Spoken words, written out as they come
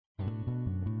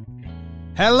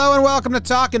Hello and welcome to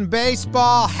Talking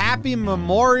Baseball. Happy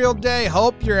Memorial Day.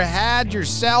 Hope you had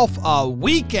yourself a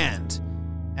weekend.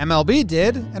 MLB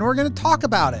did, and we're going to talk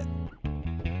about it.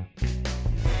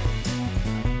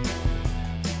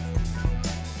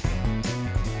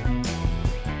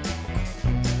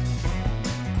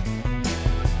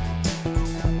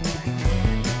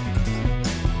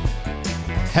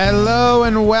 Hello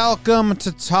and welcome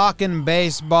to Talking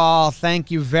Baseball. Thank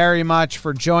you very much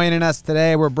for joining us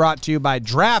today. We're brought to you by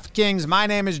DraftKings. My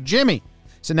name is Jimmy.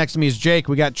 Sitting next to me is Jake.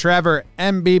 We got Trevor,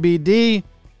 MBBD.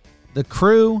 The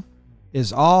crew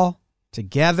is all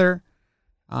together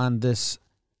on this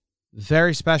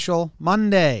very special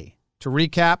Monday to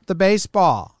recap the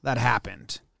baseball that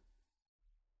happened.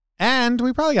 And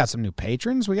we probably got some new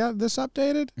patrons. We got this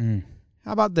updated.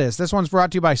 How about this? This one's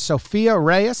brought to you by Sophia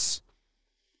Reyes,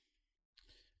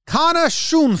 Connor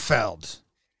Schoenfeld,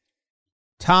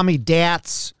 Tommy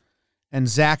Datz, and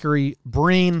Zachary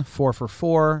Breen. 4 for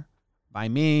 4 by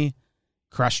me.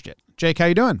 Crushed it. Jake, how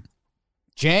you doing?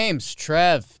 James,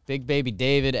 Trev, Big Baby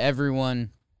David, everyone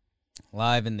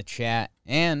live in the chat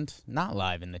and not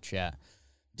live in the chat.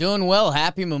 Doing well.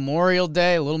 Happy Memorial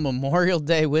Day. A little Memorial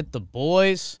Day with the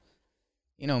boys.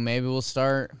 You know, maybe we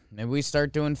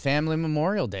start doing family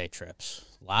Memorial Day trips.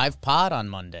 Live pod on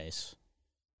Mondays.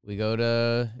 We go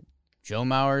to Joe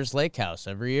Mauer's Lake House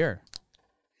every year,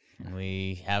 and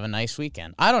we have a nice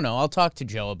weekend. I don't know. I'll talk to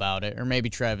Joe about it, or maybe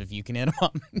Trev if you can hit him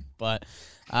up. But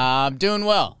I'm doing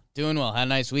well. Had a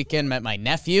nice weekend. Met my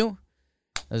nephew.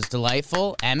 It was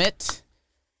delightful. Emmett.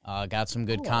 Got some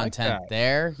good content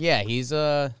there. Yeah, he's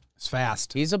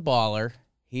fast. He's a baller.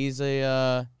 He's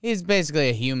basically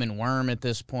a human worm at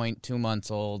this point, 2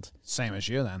 months old. Same as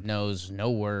you then. Knows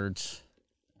no words.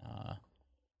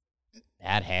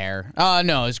 Bad hair. Oh,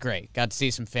 no, it was great. Got to see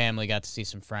some family, got to see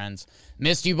some friends.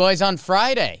 Missed you boys on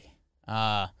Friday.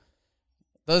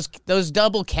 Those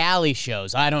double Cali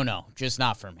shows, I don't know. Just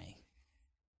not for me.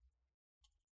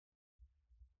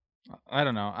 I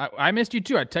don't know. I missed you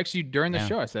too. I texted you during the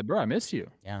show. I said, bro, I miss you.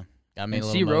 Yeah. Got me and a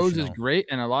little C. Rose emotional. is great,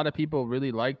 and a lot of people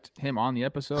really liked him on the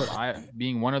episode, I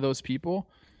being one of those people.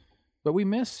 But we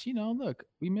miss,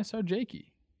 we miss our Jakey.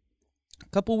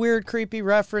 Couple weird, creepy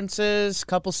references,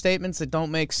 couple statements that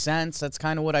don't make sense. That's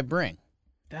kind of what I bring.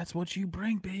 That's what you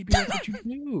bring, baby. That's what you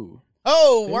do.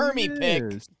 Oh, wormy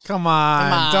pick. Come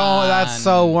on. Don't. That's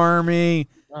so wormy.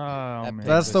 Oh, man.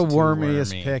 That's the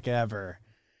wormiest pick ever.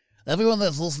 Everyone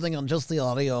that's listening on just the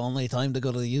audio only, time to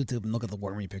go to the YouTube and look at the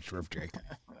wormy picture of Jake.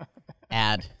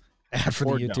 Ad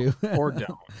for the YouTube. Or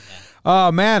don't.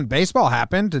 Oh, man. Baseball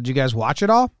happened. Did you guys watch it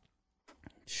all?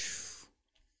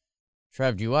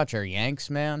 Trev, do you watch our Yanks,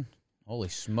 man? Holy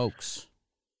smokes.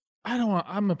 I don't want.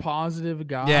 I'm a positive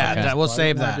guy. Yeah, we'll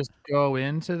save that. Just go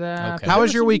into that. Okay. How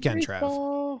was your weekend, Trev?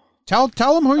 Tell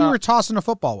them who you were tossing a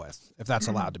football with, if that's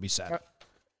allowed to be said.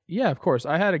 Yeah, of course.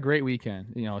 I had a great weekend.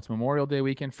 It's Memorial Day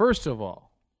weekend. First of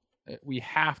all, we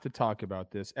have to talk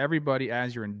about this. Everybody,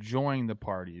 as you're enjoying the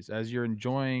parties, as you're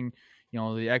enjoying,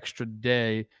 the extra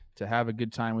day to have a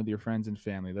good time with your friends and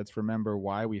family, let's remember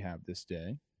why we have this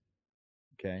day.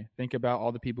 Okay. Think about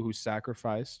all the people who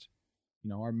sacrificed,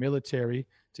 our military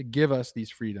to give us these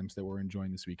freedoms that we're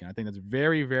enjoying this weekend. I think that's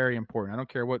very, very important. I don't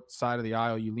care what side of the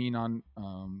aisle you lean on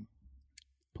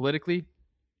politically.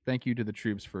 Thank you to the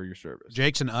troops for your service.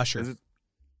 Jake's an usher.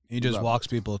 He just walks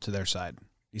people to their side.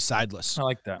 He's sideless. I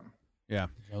like that. Yeah.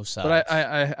 No sides. But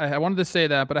I wanted to say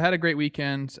that, but I had a great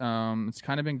weekend. It's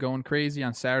kind of been going crazy.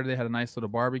 On Saturday, I had a nice little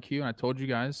barbecue, and I told you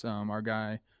guys, our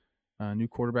guy, new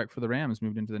quarterback for the Rams,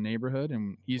 moved into the neighborhood,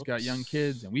 and he's got young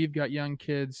kids, and we've got young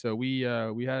kids. So we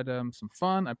had some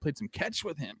fun. I played some catch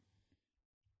with him.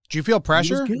 Do you feel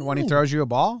pressure when he throws you a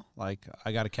ball? Like,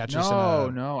 I got to catch this?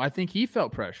 No. I think he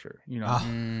felt pressure.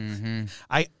 I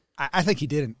think he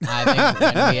didn't. I think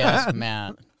when we asked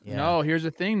Matt. Yeah. No, here's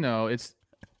the thing, though. It's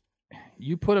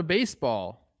you put a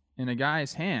baseball in a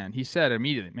guy's hand. He said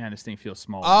immediately, man, this thing feels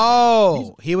small.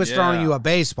 Oh, he was throwing you a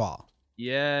baseball.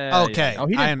 Yeah. Okay. Yeah. Oh,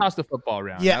 he didn't toss the football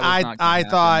around. Yeah, I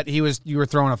thought you were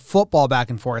throwing a football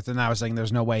back and forth, and I was thinking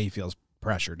there's no way he feels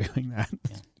pressure doing that.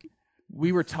 Yeah.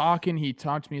 We were talking. He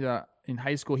talked to me that in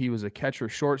high school he was a catcher,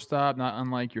 shortstop, not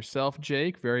unlike yourself,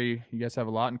 Jake. You guys have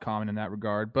a lot in common in that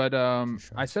regard. But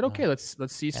I said, okay, let's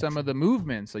see some of the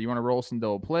movements. So you want to roll some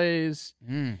double plays.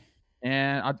 And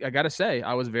I got to say,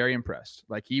 I was very impressed.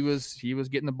 Like he was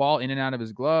getting the ball in and out of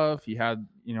his glove. He had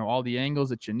all the angles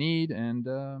that you need, and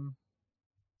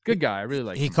good guy. I really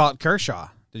like him. He caught Kershaw.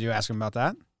 Did you ask him about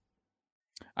that?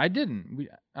 I didn't.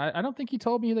 I don't think he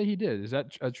told me that he did. Is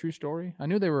that a true story? I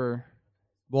knew they were.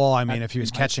 Well, I mean, if he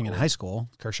was catching in high school,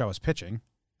 Kershaw was pitching,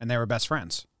 and they were best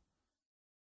friends.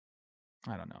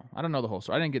 I don't know. I don't know the whole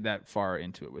story. I didn't get that far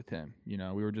into it with him. You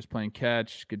know, we were just playing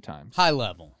catch, good times. High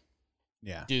level.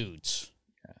 Yeah. Dudes.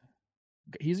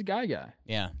 He's a guy. Yeah.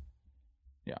 Yeah.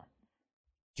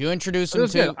 Do you introduce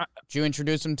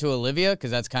him to Olivia?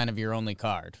 Because that's kind of your only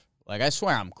card. Like, I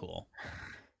swear I'm cool.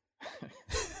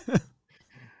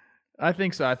 I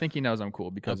think so. I think he knows I'm cool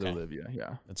because Okay. of Olivia.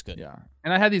 Yeah. That's good. Yeah.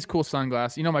 And I had these cool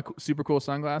sunglasses. You know my super cool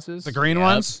sunglasses? The green Yep.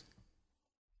 ones?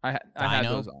 I had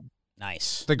Dino? those on.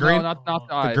 Nice. The green No, not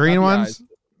the eyes. green not the ones? eyes.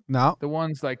 No. The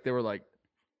ones like they were like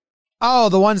Oh,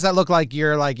 the ones that look like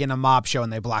you're like in a mob show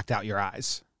and they blocked out your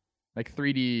eyes.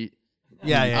 3D.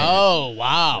 Yeah. Oh,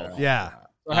 wow. Yeah.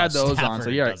 I had those on, so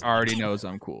Stafford he doesn't already like it. knows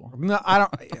I'm cool. No, I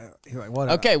don't. Yeah, like,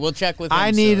 whatever. Okay, we'll check with him.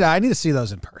 I need to see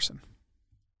those in person.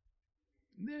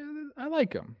 I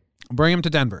like them. Bring them to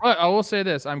Denver. But I will say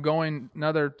this: I'm going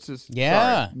another.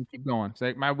 Yeah. Sorry, keep going.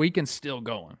 So my weekend's still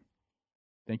going.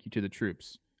 Thank you to the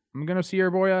troops. I'm gonna see our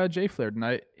boy Jay Flair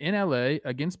tonight in LA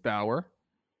against Bauer.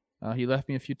 He left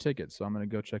me a few tickets, so I'm gonna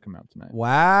go check him out tonight.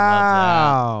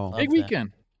 Wow. Love Big that.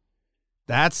 weekend.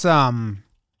 That's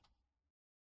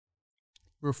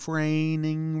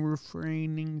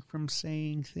refraining from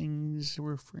saying things.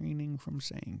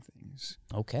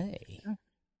 Okay.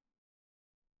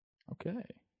 Okay.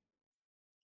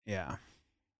 Yeah.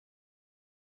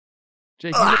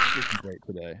 Jake, you look freaking great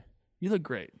today. You look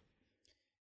great.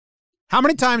 How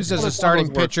many times does One a of starting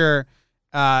those work. pitcher?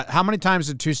 How many times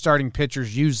do two starting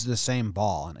pitchers use the same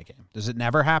ball in a game? Does it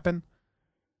never happen?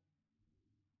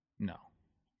 No,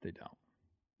 they don't.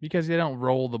 Because they don't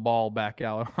roll the ball back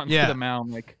out onto Yeah. the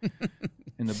mound like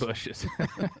in the bushes.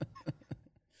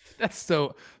 That's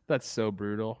so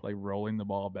brutal. Like rolling the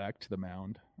ball back to the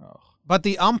mound. Oh. But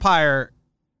the umpire,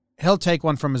 he'll take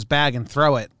one from his bag and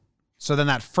throw it. So then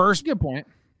that first, Good point.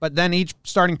 but then each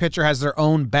starting pitcher has their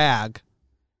own bag,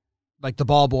 like the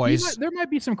ball boys. There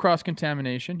might be some cross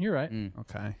contamination. You're right.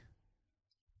 Okay.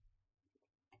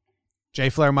 Jay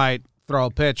Flair might throw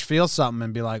a pitch, feel something,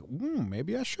 and be like,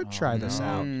 maybe I should try this no.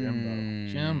 out.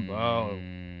 Jimbo.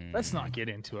 Let's not get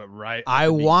into it right. I at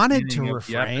the wanted to beginning of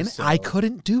the refrain. episode. I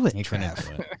couldn't do it, He couldn't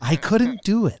Trev. do it. I couldn't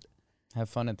do it. Have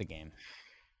fun at the game.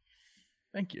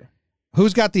 Thank you.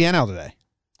 Who's got the NL today?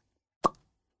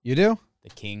 You do? The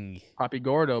king. Poppy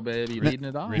Gordo, baby, reading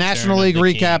it off. Return National of League the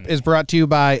recap king. is brought to you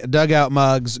by Dugout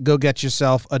Mugs. Go get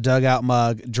yourself a Dugout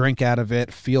mug. Drink out of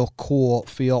it. Feel cool.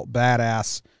 Feel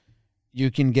badass. You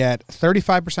can get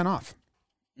 35% off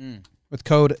with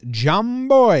code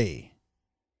JUMBOY.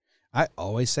 I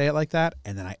always say it like that,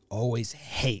 and then I always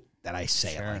hate that I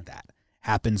say it like that.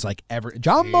 Happens like every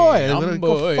JUMBOY.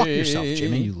 Go fuck yourself,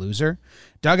 Jimmy, you loser.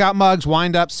 Dugout Mugs,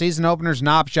 wind up, season openers,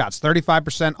 knob shots.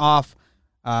 35% off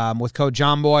with code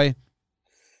JOHNBOY.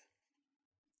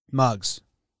 Mugs.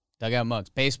 Dugout mugs.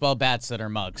 Baseball bats that are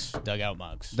mugs. Dugout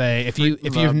mugs. If Love you've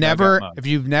Dugout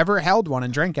never held one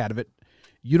and drank out of it,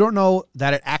 you don't know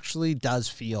that it actually does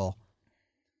feel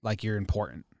like you're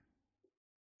important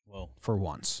Whoa. for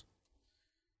once.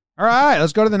 All right,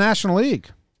 let's go to the National League.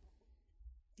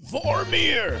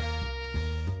 Vormir.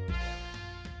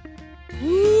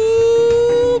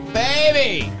 Woo,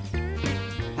 baby.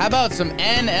 How about some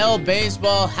NL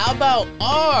baseball? How about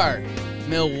our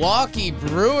Milwaukee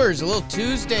Brewers? A little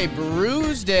Tuesday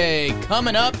Brews Day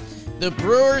coming up. The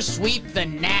Brewers sweep the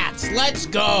Nats. Let's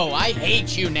go. I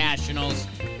hate you, Nationals.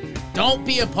 Don't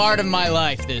be a part of my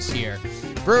life this year.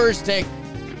 Brewers take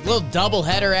a little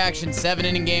doubleheader action,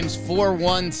 7-inning games,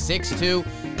 4-1, 6-2,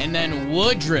 and then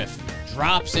Woodruff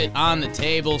drops it on the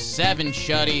table, 7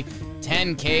 shutty,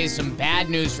 10 Ks. Some bad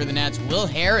news for the Nats. Will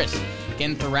Harris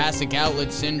getting thoracic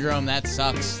outlet syndrome. That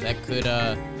sucks. That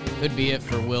could be it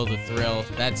for Will the Thrill.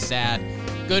 That's sad.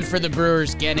 Good for the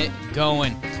Brewers. Get it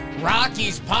going.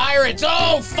 Rockies, Pirates.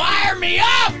 Oh, fire me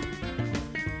up!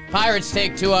 Pirates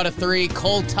take 2 out of 3.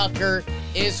 Cole Tucker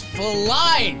is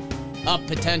flying up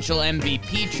potential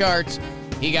MVP charts.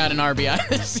 He got an RBI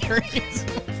this series.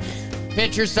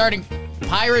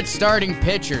 Pirates starting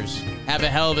pitchers have a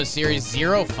hell of a series.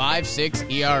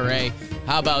 0.56 ERA.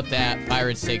 How about that?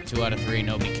 Pirates take 2 out of 3.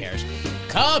 Nobody cares.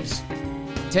 Cubs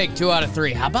take 2 out of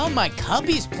 3. How about my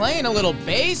Cubbies playing a little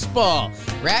baseball?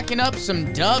 Racking up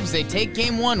some dubs. They take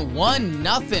game 1,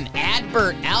 1-0.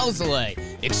 Adbert Alzolay.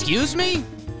 Excuse me?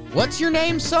 What's your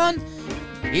name, son?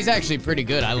 He's actually pretty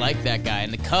good. I like that guy.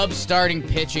 And the Cubs starting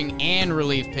pitching and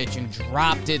relief pitching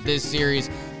dropped it this series.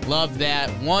 Love that.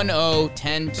 1-0,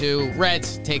 10-2.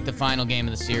 Reds take the final game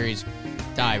of the series.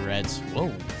 Die, Reds.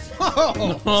 Whoa.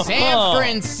 San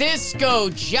Francisco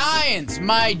Giants,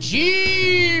 my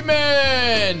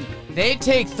G-men. They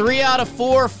take 3 out of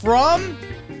 4 from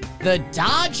The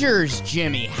Dodgers,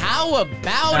 Jimmy. How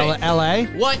about it? L.A.?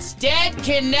 What's dead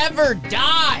can never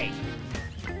die.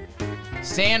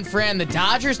 San Fran, the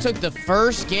Dodgers took the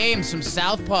first game. Some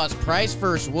southpaws, Price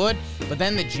versus Wood, but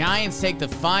then the Giants take the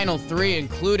final 3,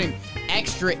 including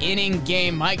extra inning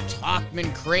game. Mike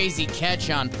Tauchman, crazy catch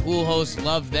on Pujols.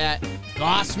 Love that.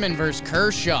 Gossman versus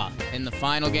Kershaw in the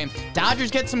final game.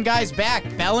 Dodgers get some guys back.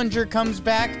 Bellinger comes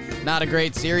back. Not a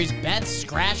great series. Betts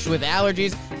scratched with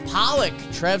allergies.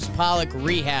 Trev's Pollock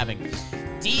rehabbing.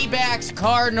 D-backs,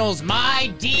 Cardinals.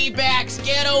 My D-backs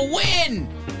get a win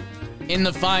in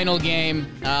the final game.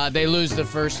 They lose the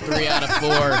first 3 out of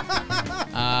 4.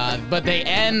 But they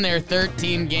end their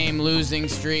 13-game losing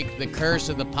streak. The curse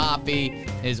of the Poppy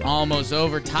is almost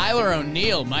over. Tyler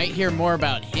O'Neill, might hear more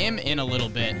about him in a little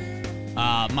bit.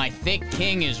 My thick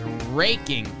king is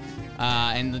raking.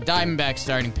 And the Diamondbacks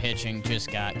starting pitching just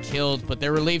got killed. But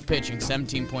their relief pitching,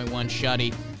 17.1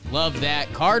 shutty. Love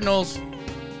that. Cardinals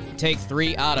take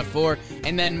 3 out of 4.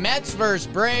 And then Mets versus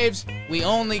Braves. We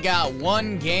only got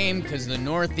one game because the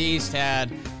Northeast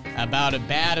had about as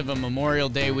bad of a Memorial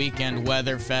Day weekend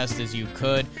weather fest as you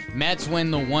could. Mets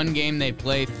win the one game they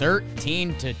play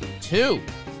 13-2.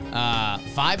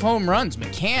 5 home runs.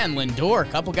 McCann, Lindor,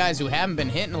 a couple guys who haven't been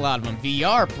hitting a lot of them.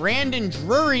 VR, Brandon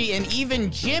Drury, and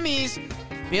even Jimmy's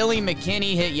Billy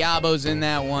McKinney hit Yabos in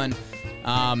that one.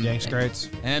 Yanks greats.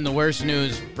 And the worst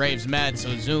news, Braves Mets,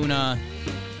 Ozuna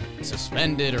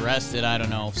suspended, arrested, I don't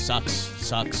know. Sucks.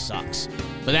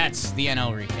 But that's the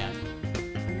NL recap.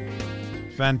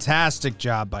 Fantastic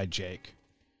job by Jake.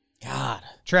 God.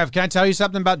 Trev, can I tell you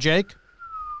something about Jake?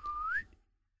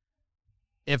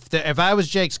 If I was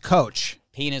Jake's coach,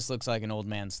 Penis looks like an old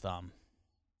man's thumb.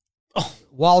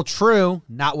 while true,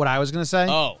 not what I was going to say.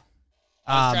 Oh.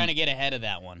 I was trying to get ahead of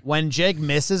that one. When Jake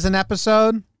misses an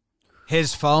episode,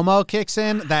 his FOMO kicks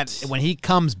in, that when he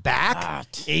comes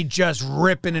back, he just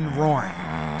ripping and roaring.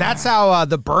 That's how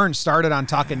the burn started on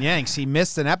Talking Yanks. He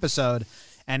missed an episode,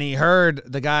 and he heard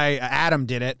the guy, Adam,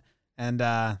 did it, and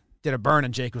did a burn,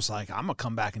 and Jake was like, I'm going to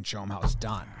come back and show him how it's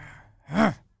done.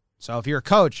 So if you're a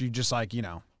coach, you just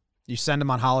you send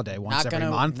him on holiday once every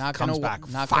month, comes back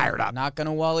fired up. Not going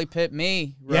to Wally Pitt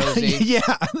me, Rosie. Yeah.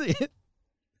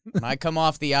 When I come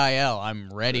off the IL, I'm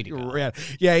ready to go.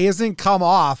 Yeah, he doesn't come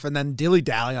off and then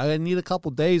dilly-dally. I need a couple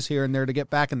days here and there to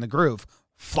get back in the groove.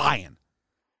 Flying.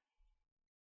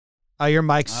 Oh, your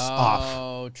mic's off.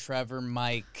 Oh, Trevor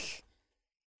Mike.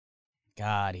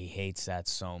 God, he hates that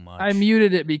so much. I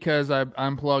muted it because I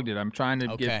unplugged it. I'm trying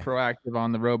to get proactive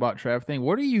on the Robot Trev thing.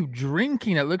 What are you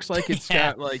drinking? It looks like it's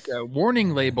got like a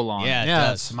warning label on it.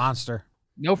 Yeah, it's a Monster.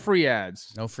 No free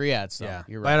ads. No free ads, though. Yeah,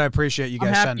 you're but right. I appreciate you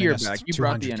guys sending us back. You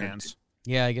 200 cans.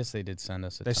 Yeah, I guess they did send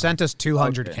us a They ton. sent us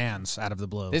 200 cans out of the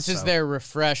blue. This is their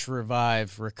refresh,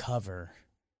 revive, recover.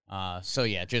 So,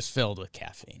 yeah, just filled with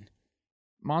caffeine.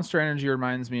 Monster Energy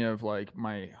reminds me of like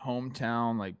my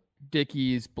hometown, like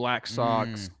Dickies, Black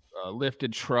Sox,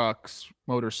 lifted trucks,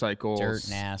 motorcycles. Dirt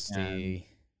nasty.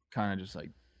 Kind of just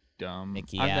like dumb.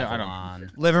 Mickey I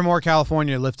Avalon. Livermore,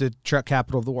 California, lifted truck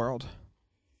capital of the world.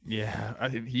 Yeah,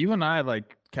 you and I,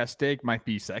 like, Castaic might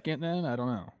be second then. I don't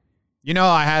know. You know,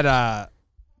 I had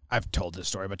I've told this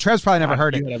story, but Trev's probably never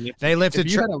heard it. They lifted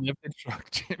if you had a lifted truck,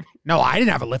 Jimmy. No, I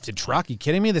didn't have a lifted truck. You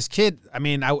kidding me? This kid, I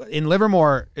mean, in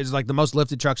Livermore is like the most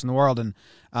lifted trucks in the world, and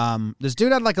this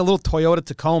dude had like a little Toyota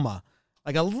Tacoma,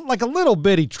 like a little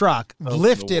bitty truck,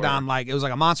 lifted on it was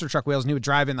like a monster truck wheels, and he would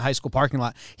drive in the high school parking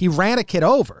lot. He ran a kid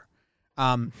over.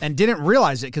 And didn't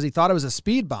realize it because he thought it was a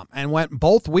speed bump and went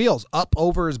both wheels up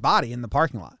over his body in the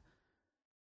parking lot.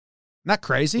 Isn't that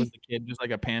crazy? Was the kid just like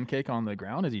a pancake on the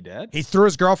ground? Is he dead? He threw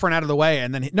his girlfriend out of the way,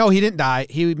 and then he didn't die.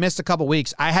 He missed a couple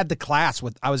weeks. I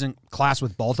was in class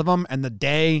with both of them, and the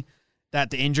day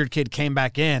that the injured kid came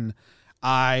back in,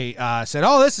 I said,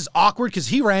 "Oh, this is awkward because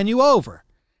he ran you over,"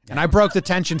 and I broke the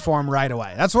tension for him right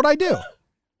away. That's what I do.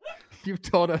 You've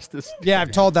told us this. Yeah, I've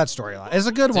told that story a lot. It's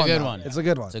a good one. It's a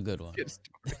good one. It's a good one.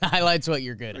 Highlights what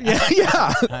you're good at.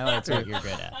 Yeah. Highlights what you're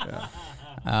good at.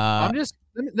 Yeah.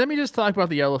 Let me just talk about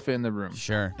the elephant in the room.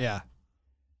 Sure. Yeah.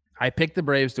 I picked the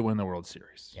Braves to win the World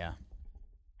Series. Yeah.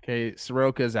 Okay,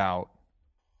 Soroka's out.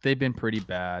 They've been pretty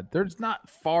bad. They're not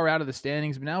far out of the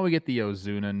standings, but now we get the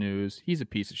Ozuna news. He's a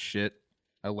piece of shit,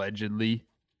 allegedly.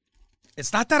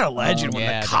 It's not that alleged when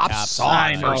the cops saw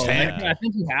it firsthand. I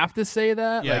think you have to say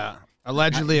that. Yeah.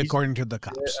 Allegedly, according to the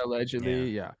cops.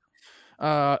 Allegedly, yeah.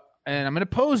 And I'm going to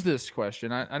pose this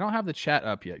question. I don't have the chat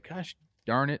up yet. Gosh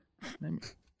darn it.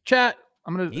 Chat,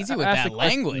 I'm going to easy with ask that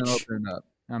language. Open it up.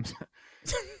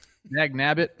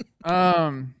 Nabbit.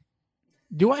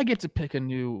 Do I get to pick a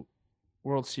new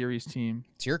World Series team?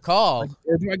 It's your call.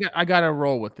 I got to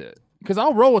roll with it. because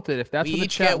I'll roll with it if that's We what the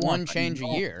each chat get one wants. change a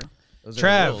year. Those are the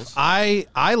Trev, rules.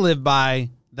 I live by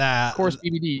that. Of course,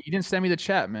 BBD. You didn't send me the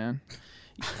chat, man.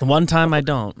 The one time I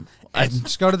don't.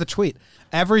 Just go to the tweet.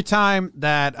 Every time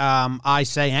that I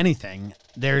say anything,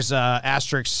 there's a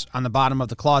asterisk on the bottom of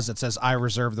the clause that says I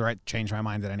reserve the right to change my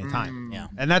mind at any time. Yeah.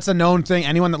 And that's a known thing.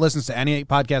 Anyone that listens to any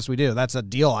podcast we do, that's a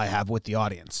deal I have with the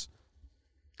audience.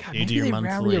 God, You do maybe your they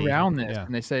monthly- rally around this Yeah.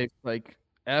 and they say like,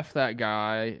 "F that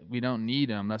guy. We don't need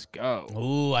him. Let's go."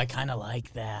 Ooh, I kind of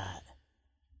like that.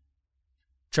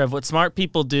 Trev, what smart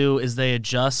people do is they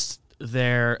adjust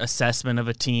their assessment of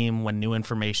a team when new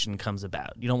information comes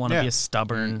about. You don't want to Yeah. be a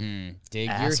stubborn, Dig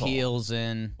asshole. your heels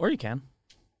in, or you can.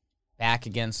 back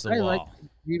against the I wall. like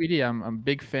BBD. I'm a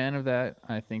big fan of that.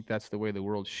 I think that's the way the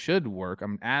world should work.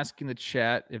 I'm asking the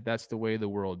chat if that's the way the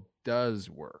world does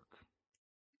work,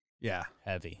 Yeah.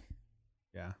 Heavy.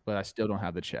 Yeah. but I still don't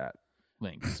have the chat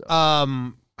link. So.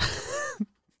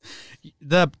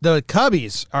 The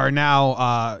Cubbies are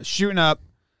now shooting up.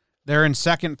 They're in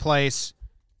second place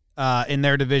in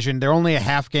their division. They're only a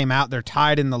half game out. They're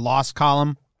tied in the loss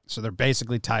column, so they're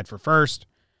basically tied for first.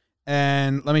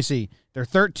 And let me see. They're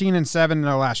 13-7 in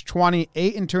their last 20,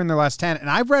 8-2 in their last 10. And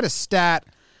I've read a stat.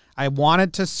 I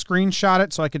wanted to screenshot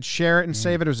it so I could share it and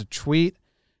save it. It was a tweet.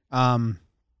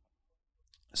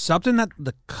 Something that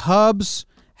the Cubs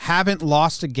haven't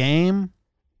lost a game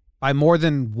by more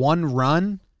than one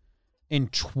run in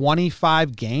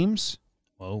 25 games.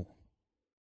 Whoa.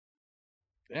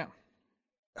 Yeah.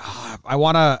 I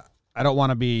don't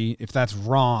want to be, if that's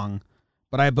wrong,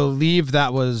 but I believe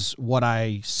that was what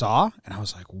I saw. And I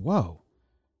was like, whoa,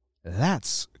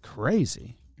 that's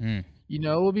crazy. You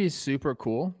know, it would be super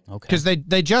cool. Okay. Because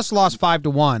they just lost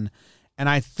 5-1. And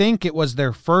I think it was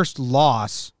their first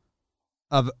loss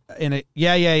of in a,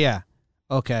 yeah.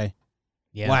 Okay.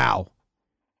 Yeah.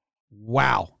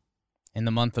 Wow. In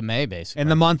the month of May, basically. In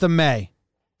the month of May.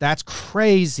 That's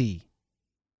crazy.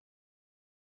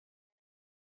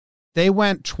 They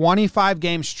went 25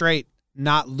 games straight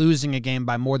not losing a game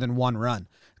by more than one run.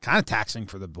 Kind of taxing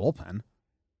for the bullpen.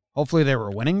 Hopefully they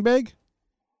were winning big.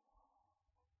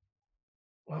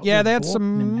 Well, Yeah, their they had bullpen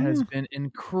some- has been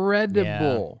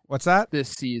incredible What's that? this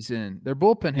season. Their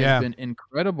bullpen has Yeah. been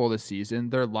incredible this season.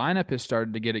 Their lineup has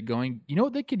started to get it going. You know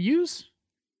what they could use?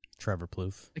 Trevor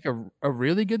Plouffe. Like a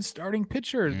really good starting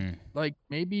pitcher, Mm. like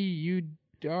maybe you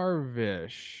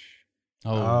Darvish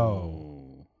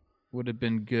Oh. would have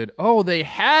been good. Oh, they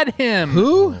had him.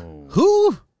 Who? Oh.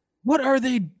 Who? What are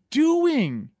they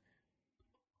doing?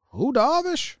 Who,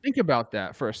 Darvish? Think about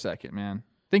that for a second, man.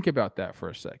 Think about that for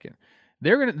a second.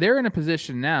 They're in a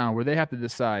position now where they have to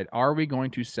decide, are we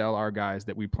going to sell our guys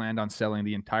that we planned on selling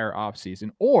the entire offseason,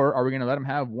 or are we going to let them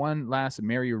have one last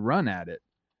merry run at it?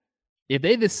 If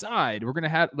they decide we're going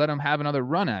to let them have another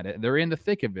run at it, they're in the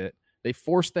thick of it, they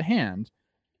force the hand,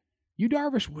 you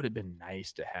Darvish would have been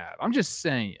nice to have. I'm just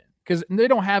saying, because they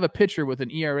don't have a pitcher with an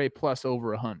ERA plus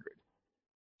over 100.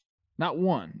 Not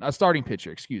one. A starting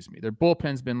pitcher, excuse me. Their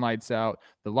bullpen's been lights out.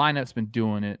 The lineup's been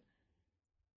doing it.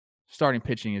 Starting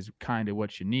pitching is kind of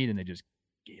what you need, and they just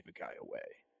gave a guy away.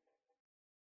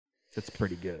 That's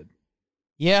pretty good.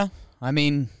 Yeah. I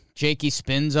mean, Jakey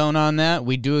spin zone on that.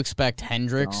 We do expect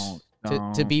Hendricks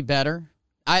to be better.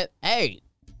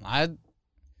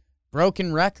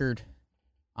 Broken record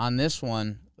on this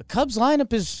one. The Cubs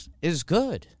lineup is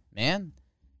good, man.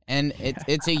 And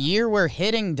it's a year where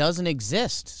hitting doesn't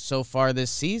exist so far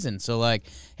this season. So, like,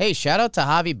 hey, shout out to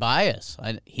Javi Baez.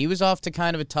 He was off to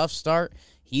kind of a tough start.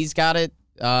 He's got it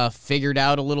figured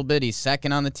out a little bit. He's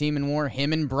second on the team in WAR.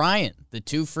 Him and Bryant, the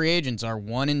two free agents, are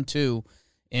 1 and 2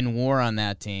 in WAR on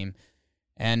that team.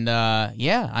 And,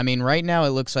 I mean, right now it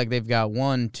looks like they've got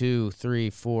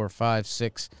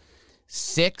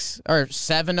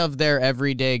 7 of their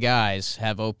everyday guys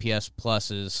have OPS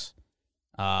pluses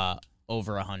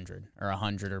over 100 or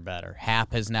 100 or better.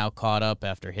 Happ has now caught up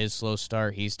after his slow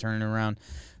start. He's turning around.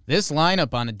 This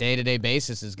lineup on a day-to-day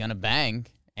basis is going to bang,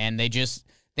 and they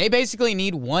basically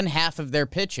need one half of their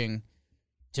pitching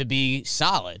to be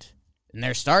solid. And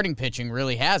their starting pitching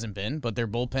really hasn't been, but their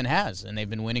bullpen has, and they've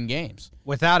been winning games.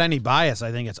 Without any bias,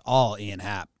 I think it's all Ian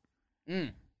Happ.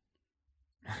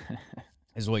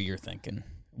 Is what you're thinking.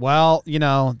 Well, you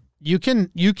can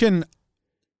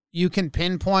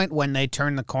pinpoint when they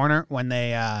turn the corner, when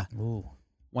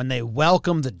they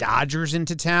welcomed the Dodgers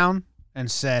into town and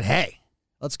said, "Hey,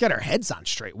 let's get our heads on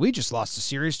straight. We just lost a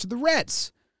series to the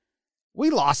Reds. We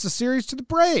lost a series to the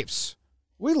Braves.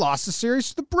 We lost a series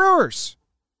to the Brewers.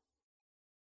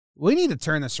 We need to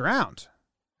turn this around."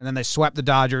 And then they swept the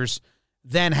Dodgers.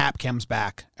 Then Happ comes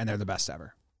back, and they're the best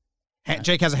ever.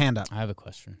 Jake has a hand up. I have a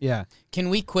question. Yeah. Can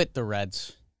we quit the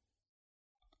Reds?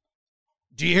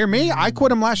 Do you hear me? I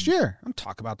quit him last year. I'm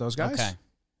talking about those guys.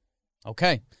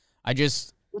 Okay.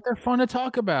 But they're fun to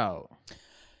talk about.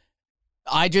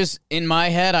 In my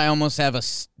head, I almost have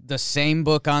the same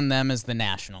book on them as the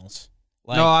Nationals.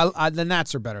 Like, No, the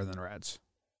Nats are better than the Reds.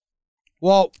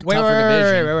 Well, wait.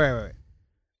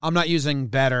 I'm not using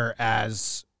better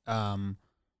as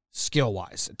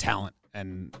skill-wise, talent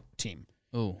and team.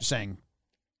 ooh. Just saying,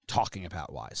 talking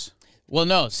about wise. Well,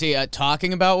 no. See,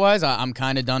 talking about wise, I'm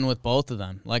kind of done with both of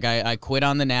them. Like, I quit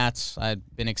on the Nats.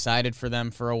 I've been excited for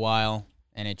them for a while,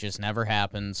 and it just never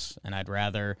happens. And I'd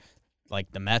rather,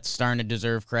 like, the Mets starting to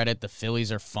deserve credit. The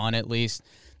Phillies are fun, at least.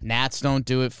 Nats don't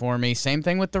do it for me. Same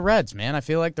thing with the Reds, man. I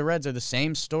feel like the Reds are the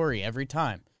same story every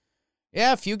time.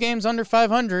 Yeah, a few games under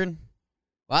 500.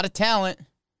 A lot of talent.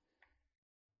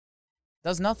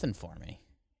 Does nothing for me.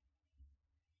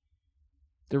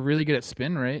 They're really good at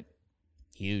spin rate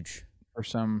Huge. for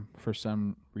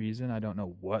some reason. I don't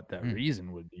know what that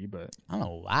reason would be, but I don't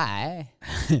know why.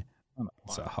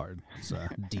 It's a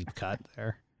deep cut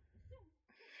there.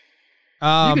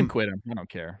 you can quit him. I don't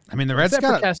care. I mean, the Reds Except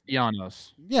for got.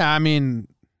 Castellanos. Yeah, I mean,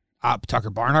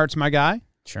 Tucker Barnhart's my guy.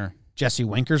 Sure. Jesse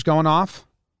Winker's going off.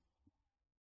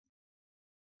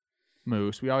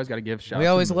 Moose. We always got to give shout. We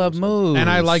always love moves. And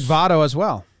I like Votto as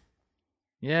well.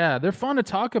 Yeah, they're fun to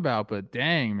talk about, but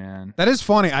dang, man. That is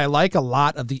funny. I like a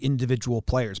lot of the individual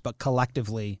players, but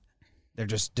collectively, they're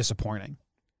just disappointing.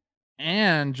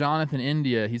 And Jonathan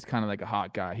India, he's kind of like a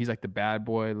hot guy. He's like the bad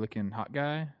boy looking hot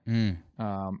guy.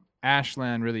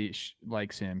 Ashland really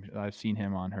likes him. I've seen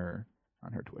him on her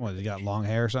Twitter. What, he got long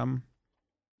hair or something?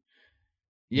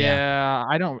 Yeah,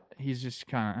 I don't. He's just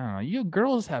kind of. I don't know. You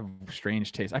girls have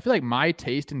strange taste. I feel like my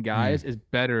taste in guys is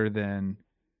better than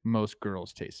most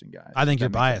girls' taste in guys. I think That you're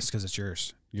makes biased sense. because it's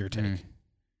your take.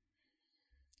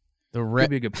 Could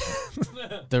be a good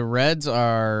point. The Reds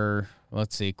are,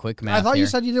 let's see, quick math. I thought you here.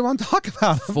 said you didn't want to talk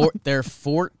about them. They're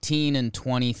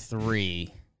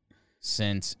 14-23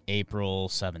 since April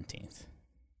 17th.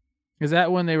 Is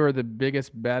that when they were the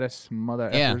biggest, baddest mother?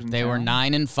 Yeah, effers in they were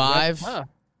town? 9-5. Huh.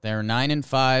 They were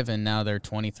 9-5, and now they're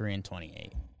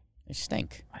 23-28. They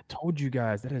stink. I told you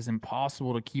guys that is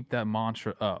impossible to keep that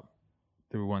mantra up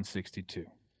through 162.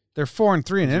 They're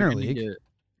 4-3 in You're gonna interleague get-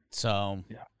 So,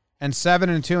 and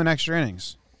 7-2 in extra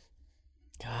innings.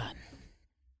 God.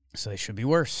 So they should be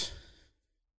worse.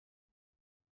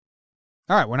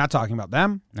 All right, we're not talking about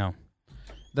them. No.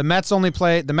 The Mets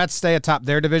stay atop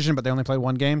their division, but they only play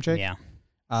one game, Jake. Yeah.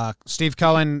 Steve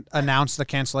Cohen announced the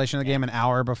cancellation of the game an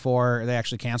hour before they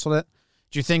actually canceled it.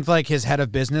 Do you think like his head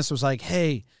of business was like,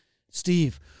 "Hey,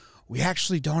 Steve, we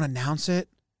actually don't announce it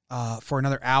for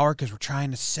another hour because we're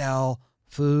trying to sell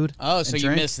food"? Oh, so and you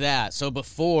drink?" missed that. So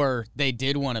before they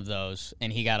did one of those,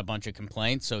 and he got a bunch of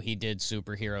complaints, so he did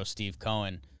superhero Steve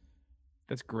Cohen.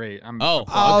 That's great.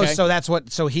 Oh, okay. so that's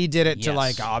what. So he did it to Yes.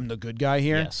 like, I'm the good guy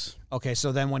here. Yes. Okay,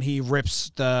 so then when he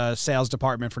rips the sales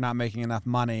department for not making enough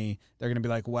money, they're going to be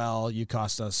like, well, you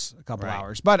cost us a couple Right.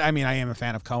 hours. But, I mean, I am a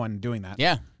fan of Cohen doing that.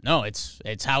 Yeah. No, it's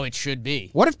how it should be.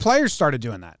 What if players started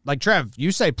doing that? Like, Trev,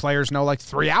 you say players know like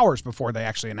 3 hours before they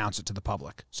actually announce it to the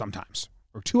public sometimes,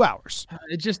 or 2 hours.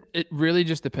 It really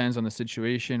just depends on the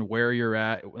situation, where you're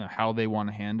at, how they want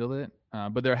to handle it.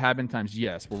 But there have been times,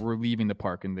 yes, where we're leaving the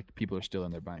park and the people are still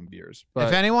in there buying beers. But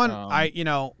if anyone,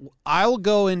 I'll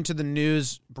go into the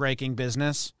news breaking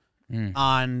business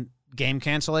on game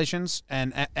cancellations,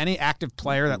 and any active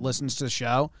player that listens to the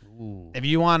show, if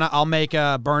you want to, I'll make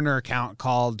a burner account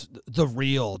called the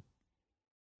real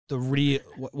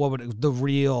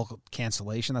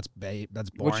cancellation. That's boring.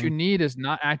 what you need is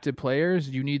not active players.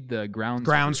 You need the grounds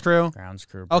crew. Grounds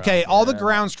crew. Bro. Okay, all the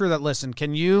grounds crew that listen,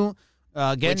 can you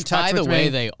get in Which, touch by with the way, me?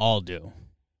 they all do.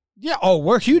 Yeah. Oh,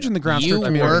 we're huge in the grounds You crew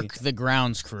community. work the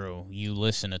grounds crew. You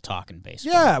listen to Talking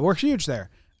Baseball. Yeah, we're huge there.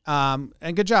 And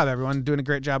good job, everyone, doing a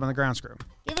great job on the grounds crew.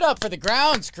 Give it up for the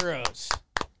grounds crews.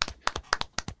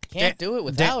 Can't do it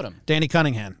without them. Danny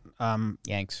Cunningham,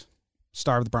 Yanks.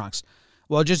 star of the Bronx.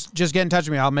 Well, just get in touch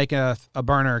with me. I'll make a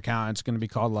burner account. It's going to be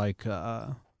called like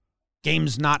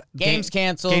games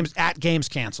Canceled. Games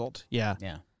canceled. Yeah.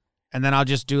 Yeah. And then I'll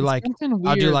just do like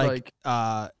I'll do like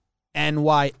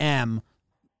NYM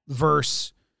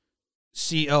verse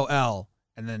COL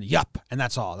and then yup, and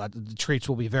that's all. The treats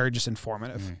will be very just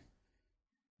informative.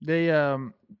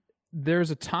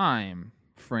 There's a time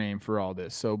frame for all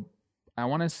this. So I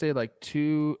want to say like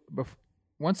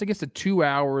once it gets to 2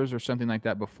 hours or something like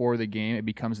that before the game, it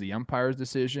becomes the umpire's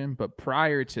decision. But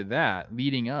prior to that,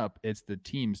 leading up, it's the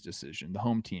team's decision, the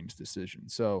home team's decision.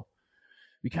 So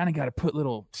we kind of got to put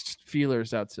little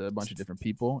feelers out to a bunch of different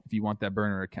people if you want that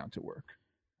burner account to work.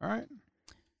 All right.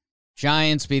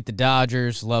 Giants beat the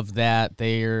Dodgers. Love that.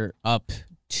 They're up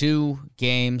 2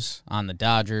 games on the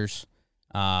Dodgers,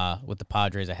 with the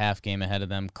Padres a half game ahead of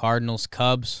them. Cardinals,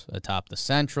 Cubs atop the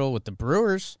Central with the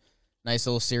Brewers. Nice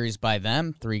little series by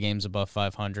them. 3 games above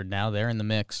 500 now. They're in the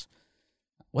mix.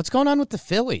 What's going on with the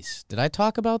Phillies? Did I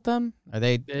talk about them? Are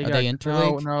they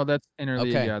interleague? No, that's interleague.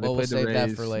 Okay, Yeah, they we'll played save the that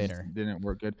Rays. for later. Didn't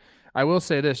work good. I will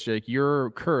say this, Jake. You're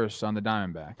cursed on the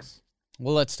Diamondbacks.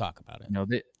 Well, let's talk about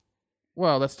it.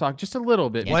 Let's talk just a little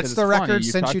bit. What's because the it's funny. record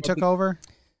since you took over?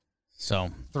 So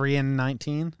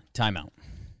 3-19. timeout.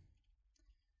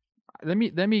 Let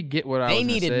me get what I was They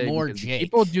gonna needed say, more because Jake.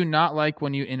 People do not like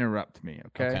when you interrupt me.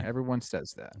 Okay, Okay. everyone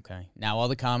says that. Okay. Now all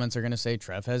the comments are going to say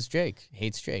Trev has Jake,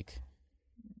 hates Jake.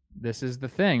 This is the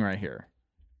thing right here.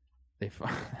 The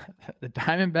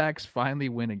Diamondbacks finally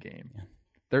win a game.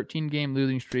 13-game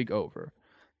losing streak over.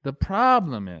 The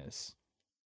problem is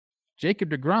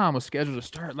Jacob deGrom was scheduled to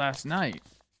start last night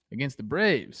against the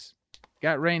Braves.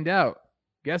 Got rained out.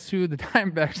 Guess who the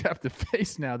Diamondbacks have to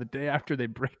face now the day after they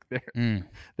break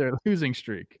their losing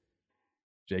streak?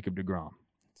 Jacob deGrom.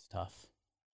 It's tough.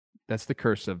 That's the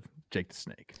curse of Jake the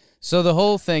Snake. So the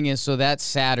whole thing is, so that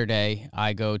Saturday,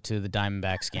 I go to the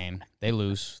Diamondbacks game. They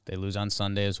lose. They lose on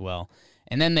Sunday as well.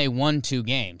 And then they won 2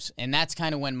 games. And that's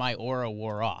kind of when my aura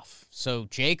wore off. So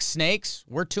Jake Snakes,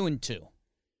 we're 2-2.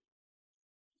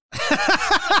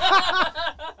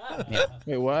 Yeah.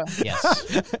 Wait, what?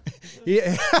 Yes.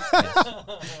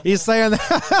 He's saying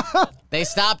that. They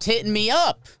stopped hitting me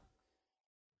up.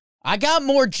 I got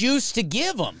more juice to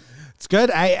give them. It's good.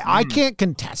 I can't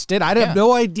contest it. I have Yeah.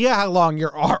 no idea how long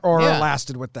your aura Yeah.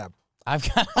 lasted with them. I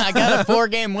got a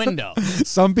 4-game window.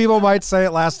 Some people might say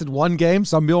it lasted 1 game.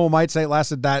 Some people might say it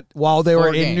lasted that while they 4 were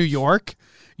in games. New York.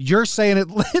 You're saying it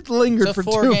lingered It's a for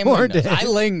 4-game 2 more window. days. I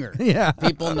linger. Yeah.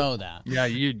 People know that. Yeah,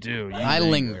 you do. I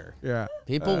linger. Yeah.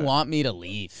 People want me to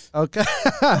leave. Okay.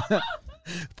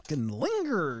 Fucking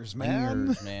lingers, man.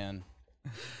 Lingers, man.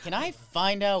 Can I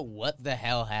find out what the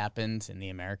hell happened in the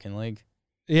American League?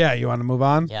 Yeah, you want to move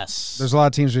on? Yes. There's a lot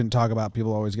of teams we didn't talk about.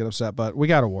 People always get upset, but we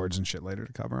got awards and shit later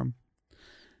to cover them.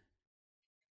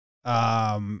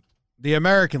 The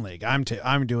American League. I'm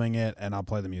doing it, and I'll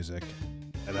play the music,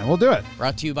 and then we'll do it.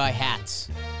 Brought to you by Hats.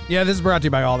 Yeah, this is brought to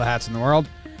you by all the hats in the world.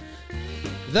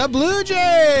 The Blue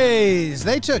Jays.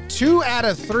 They took 2 out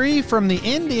of 3 from the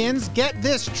Indians. Get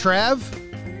this, Trev.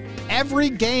 Every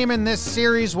game in this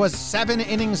series was 7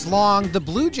 innings long. The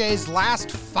Blue Jays' last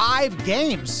 5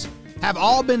 games have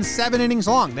all been 7 innings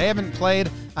long. They haven't played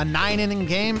a 9-inning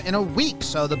game in a week,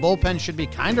 so the bullpen should be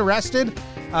kind of rested.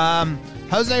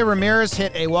 Jose Ramirez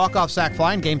hit a walk-off sac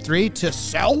fly in Game 3 to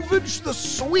salvage the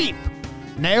sweep.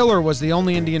 Naylor was the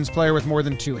only Indians player with more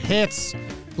than 2 hits.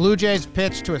 Blue Jays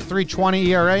pitched to a 3.20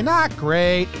 ERA. Not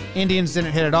great. Indians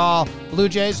didn't hit at all. Blue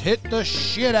Jays hit the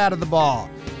shit out of the ball.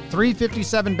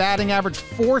 357 batting average,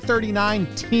 439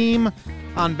 team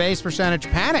on base percentage.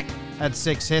 Panic had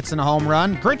 6 hits and a home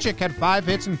run. Grichuk had 5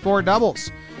 hits and 4 doubles.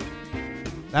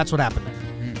 That's what happened there.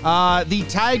 The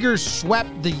Tigers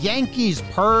swept the Yankees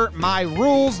per my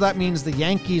rules. That means the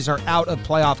Yankees are out of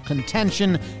playoff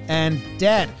contention and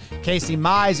dead. Casey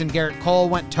Mize and Garrett Cole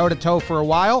went toe-to-toe for a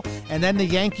while, and then the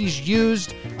Yankees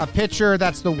used a pitcher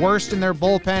that's the worst in their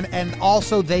bullpen, and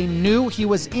also they knew he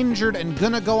was injured and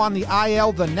gonna go on the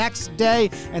IL the next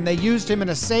day, and they used him in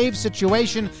a save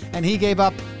situation, and he gave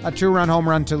up a 2-run home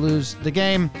run to lose the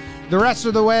game. The rest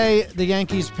of the way, the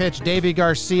Yankees pitched Davy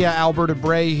Garcia, Albert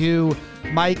Abreu,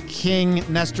 Mike King,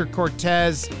 Nestor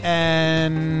Cortez,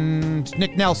 and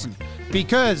Nick Nelson,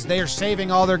 because they are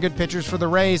saving all their good pitchers for the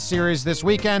Rays series this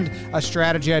weekend, a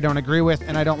strategy I don't agree with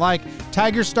and I don't like.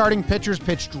 Tigers starting pitchers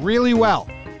pitched really well.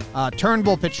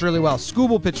 Turnbull pitched really well.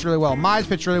 Skubal pitched really well. Mize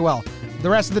pitched really well. The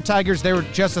rest of the Tigers, they were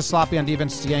just as sloppy on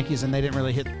defense as the Yankees, and they didn't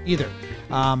really hit either.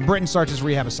 Britton starts his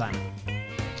rehab assignment.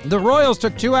 The Royals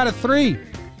took 2 out of 3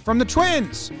 from the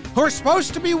Twins, who are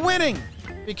supposed to be winning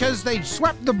because they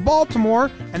swept the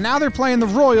Baltimore, and now they're playing the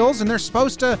Royals, and they're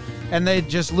supposed to, and they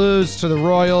just lose to the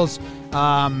Royals.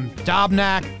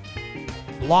 Dobnak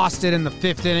lost it in the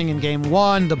 5th inning in Game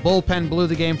 1. The bullpen blew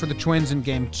the game for the Twins in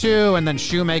Game 2, and then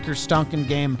Shoemaker stunk in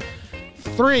Game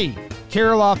 3.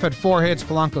 Kirilloff had 4 hits,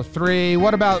 Polanco 3.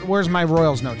 Where's my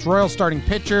Royals notes? Royals starting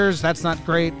pitchers, that's not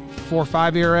great.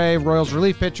 4.5 ERA. Royals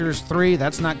relief pitchers, 3.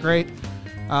 That's not great.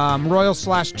 Royals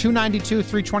slash 292,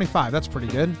 325. That's pretty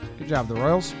good. Good job, the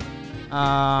Royals.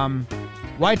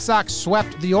 White Sox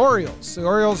swept the Orioles. The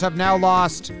Orioles have now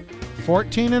lost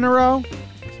 14 in a row,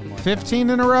 15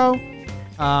 in a row.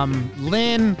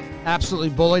 Lynn absolutely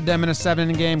bullied them in a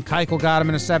 7-inning game. Keuchel got him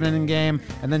in a 7-inning game,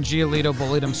 and then Giolito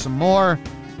bullied him some more.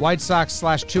 White Sox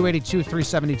slash 282,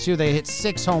 372. They hit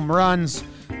 6 home runs.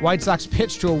 White Sox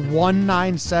pitched to a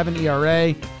 1.97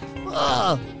 ERA.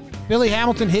 Ugh. Billy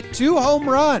Hamilton hit 2 home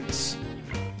runs.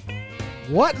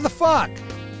 What the fuck?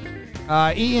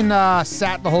 Eaton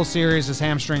sat the whole series. His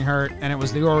hamstring hurt, and it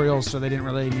was the Orioles, so they didn't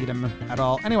really need him at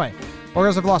all. Anyway,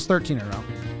 Orioles have lost 13 in a row.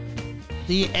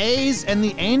 The A's and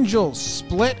the Angels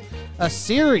split a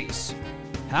series.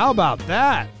 How about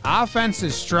that?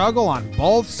 Offenses struggle on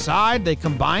both sides. They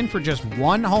combined for just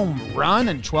 1 home run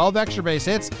and 12 extra base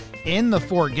hits in the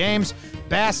 4 games.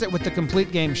 Bassett with the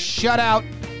complete game shutout.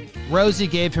 Rosie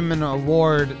gave him an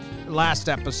award last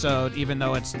episode, even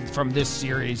though it's from this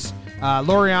series.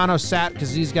 Laureano sat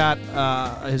because he's got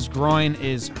his groin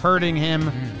is hurting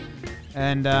him.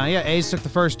 And A's took the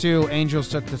first 2. Angels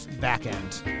took the back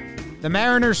end. The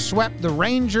Mariners swept the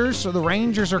Rangers, so the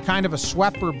Rangers are kind of a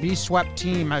swept or be-swept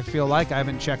team, I feel like. I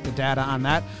haven't checked the data on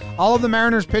that. All of the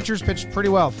Mariners pitchers pitched pretty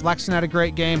well. Flexen had a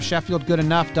great game. Sheffield good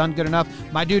enough. Dunn good enough.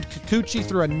 My dude Kikuchi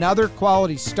threw another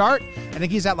quality start. I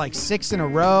think he's at like 6 in a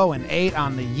row and 8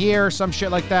 on the year, some shit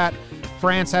like that.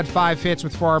 France had 5 hits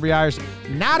with 4 RBIs.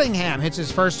 Nottingham hits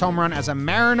his first home run as a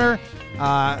Mariner.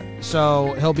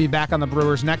 So he'll be back on the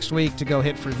Brewers next week to go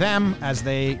hit for them as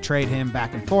they trade him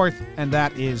back and forth. And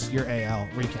that is your AL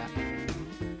recap.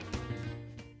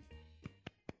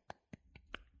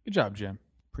 Good job, Jim.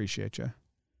 Appreciate you.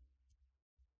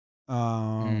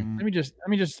 I'm going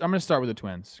to start with the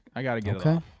Twins. I got to get it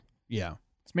off. Yeah.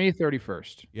 It's May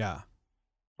 31st. Yeah.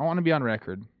 I want to be on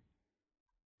record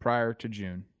prior to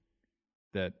June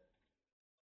that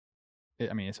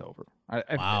it's over.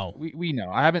 Wow. We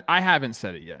know. I haven't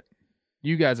said it yet.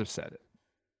 You guys have said it.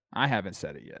 I haven't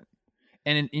said it yet.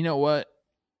 And you know what?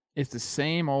 It's the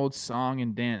same old song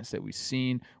and dance that we've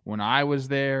seen when I was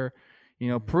there,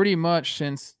 pretty much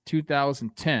since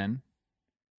 2010.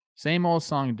 Same old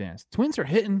song and dance. Twins are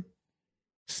hitting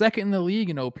second in the league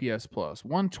in OPS plus,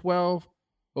 112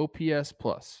 OPS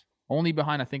plus. Only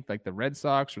behind, I think, like the Red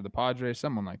Sox or the Padres,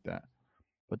 someone like that.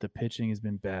 But the pitching has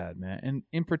been bad, man. And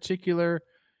in particular,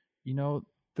 the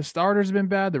starters have been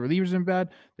bad. The relievers have been bad.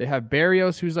 They have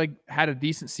Berrios, who's had a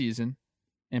decent season.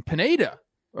 And Pineda,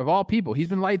 of all people, he's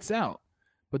been lights out.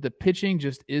 But the pitching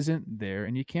just isn't there.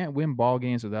 And you can't win ball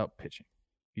games without pitching.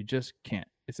 You just can't.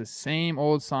 It's the same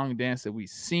old song and dance that we've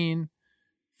seen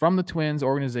from the Twins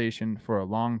organization for a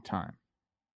long time.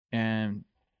 And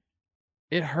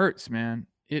it hurts, man.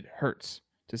 It hurts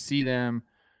to see them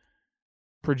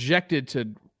projected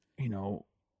to,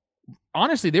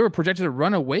 honestly, they were projected to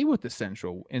run away with the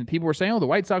Central. And people were saying, the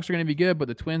White Sox are going to be good, but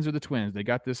the Twins are the Twins. They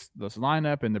got this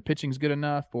lineup and their pitching's good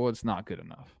enough. Well, it's not good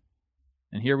enough.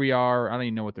 And here we are. I don't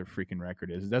even know what their freaking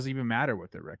record is. It doesn't even matter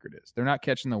what their record is. They're not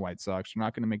catching the White Sox. They're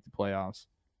not going to make the playoffs.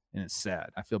 And it's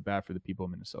sad. I feel bad for the people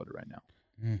of Minnesota right now.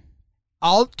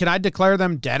 Can I declare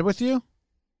them dead with you?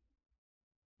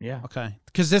 Yeah. Okay.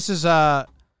 Because this is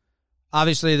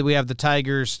obviously we have the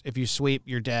Tigers. If you sweep,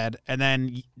 you're dead. And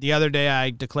then the other day I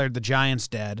declared the Giants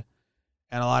dead,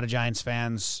 and a lot of Giants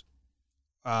fans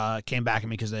came back at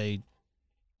me because they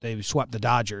swept the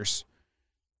Dodgers.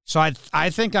 So I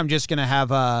think I'm just gonna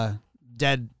have a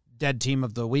dead team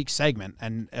of the week segment,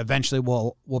 and eventually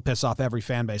we'll piss off every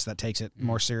fan base that takes it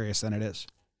more serious than it is.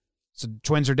 So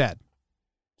Twins are dead.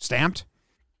 Stamped?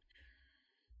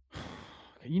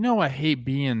 I hate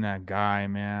being that guy,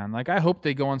 man. I hope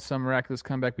they go on some miraculous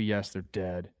comeback, but yes, they're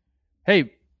dead.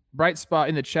 Hey, bright spot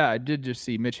in the chat. I did just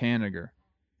see Mitch Haniger.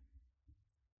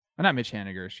 Not Mitch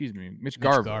Haniger, excuse me. Mitch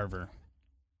Garver.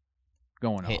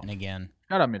 Going hitting off. Again.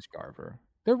 Shout out Mitch Garver.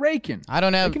 They're raking. I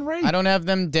don't have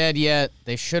them dead yet.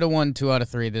 They should have won 2 out of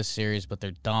 3 this series, but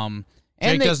they're dumb.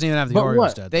 And Jake doesn't even have the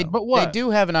Orioles dead. But what? They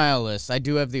do have an IL list. I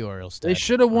do have the Orioles dead. They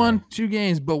should have won 2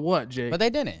 games, but what, Jake? But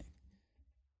they didn't.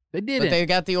 They didn't. But they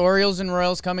got the Orioles and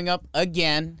Royals coming up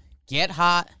again. Get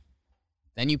hot.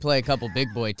 Then you play a couple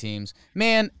big boy teams.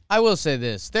 Man, I will say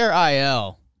this. Their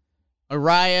IL.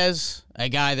 Arias, a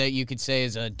guy that you could say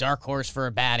is a dark horse for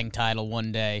a batting title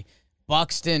one day.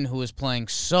 Buxton, who is playing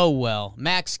so well.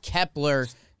 Max Kepler,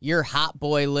 your hot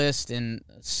boy list and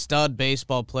stud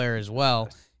baseball player as well.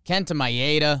 Kenta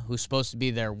Maeda, who's supposed to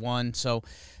be their one. So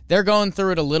they're going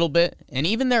through it a little bit. And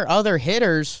even their other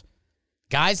hitters,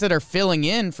 guys that are filling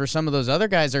in for some of those other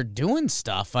guys, are doing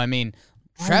stuff. I mean,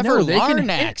 Trevor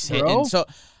Larnach's hitting. So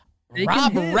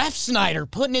Rob Refsnyder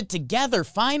putting it together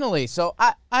finally. So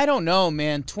I don't know,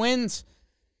 man. Twins,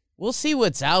 we'll see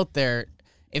what's out there.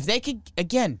 If they could,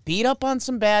 again, beat up on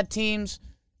some bad teams,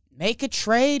 make a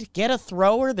trade, get a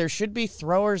thrower. There should be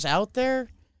throwers out there.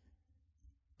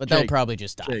 But they'll probably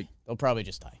just die. They'll probably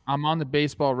just die. I'm on the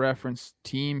Baseball Reference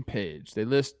team page. They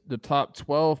list the top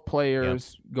 12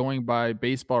 players going by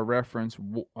Baseball Reference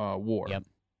WAR. Yep.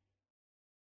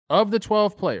 Of the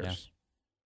 12 players,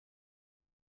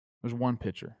 there's one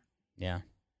pitcher. Yeah.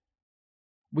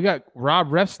 We got Rob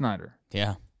Refsnyder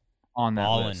Yeah. on that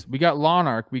Ballin'. list. We got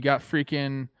Lonark. We got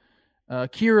freaking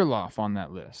Kirilloff on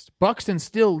that list. Buxton's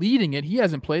still leading it. He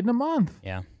hasn't played in a month.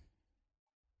 Yeah.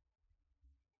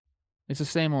 It's the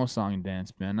same old song and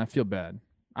dance, man. I feel bad.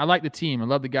 I like the team. I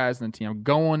love the guys on the team. I'm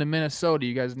going to Minnesota.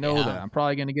 You guys know Yeah. that. I'm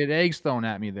probably going to get eggs thrown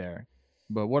at me there.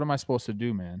 But what am I supposed to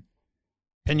do, man?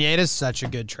 Pineda's such a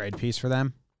good trade piece for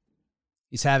them.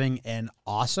 He's having an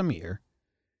awesome year.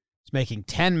 He's making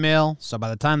 $10 million. So by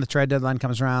the time the trade deadline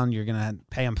comes around, you're going to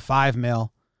pay him $5 million.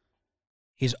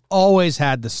 He's always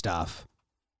had the stuff.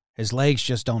 His legs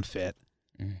just don't fit.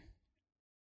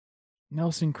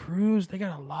 Nelson Cruz, they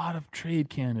got a lot of trade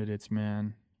candidates,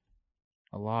 man.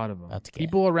 A lot of them. About to get-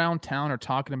 People around town are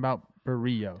talking about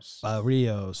Barrios.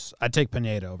 Rios. I'd take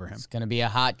Pineda over him. It's going to be a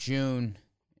hot June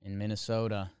in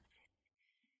Minnesota.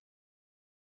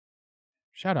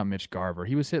 Shout out Mitch Garver.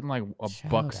 He was hitting like a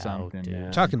Shout buck out, something, dude.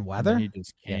 man. Talking And weather? then he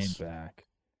just came Yes. back.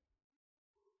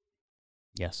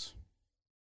 Yes.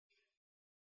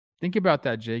 Think about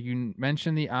that, Jake. You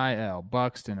mentioned the IL,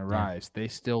 Buxton, Arise. They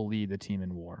still lead the team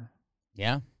in WAR.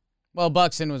 Yeah. Well,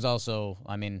 Buxton was also,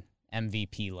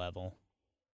 MVP level.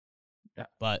 Yeah.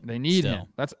 But They need still. him.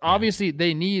 That's obviously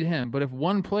they need him. But if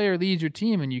one player leads your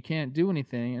team and you can't do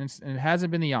anything, and it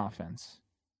hasn't been the offense.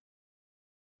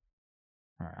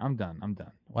 All right, I'm done.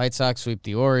 White Sox sweep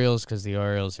the Orioles because the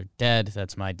Orioles are dead.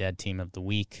 That's my dead team of the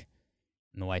week.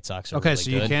 And the White Sox are Okay, really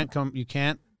so good.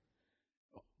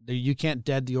 you can't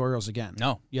dead the Orioles again.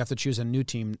 No. You have to choose a new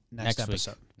team next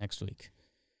episode. Next week.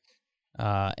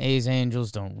 A's,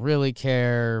 Angels don't really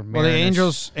care. Well, the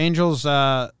Mariners-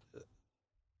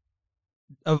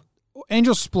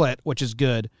 Angels split, which is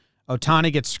good.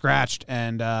 Ohtani gets scratched,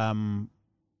 and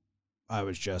I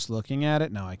was just looking at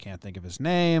it. No, I can't think of his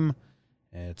name.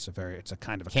 It's a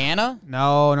kind of a Canna?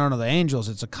 No, the Angels.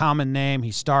 It's a common name.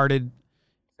 He started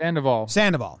Sandoval.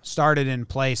 started in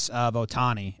place of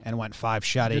Ohtani and went 5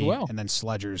 shutty, Did well. and then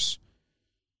Sledgers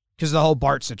because of the whole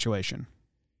Bart situation.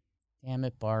 Damn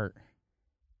it, Bart.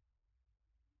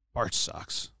 Bart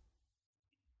sucks.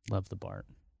 Love the Bart.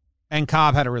 And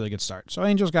Cobb had a really good start. So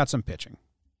Angels got some pitching.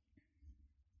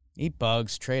 Eat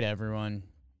bugs. Trade everyone.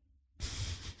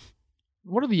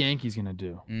 What are the Yankees gonna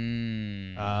do?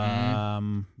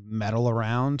 Metal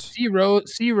around. C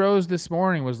Rose this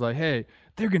morning was like, "Hey,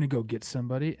 they're gonna go get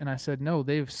somebody," and I said, "No,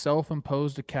 they've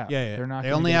self-imposed a cap. Yeah. They're not. They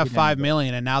gonna only go have get $5 anybody."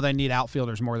 million, and now they need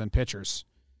outfielders more than pitchers.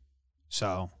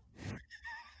 So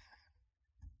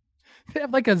They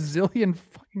have like a zillion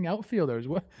fucking outfielders.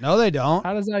 What? no, they don't.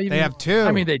 How does that even? They have 2.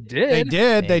 I mean, they did. They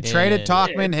did. They They traded did.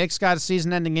 Tauchman. Hicks got a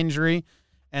season-ending injury,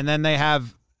 and then they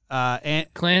have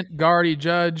Clint, Gardy,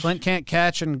 Judge. Clint can't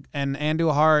catch, and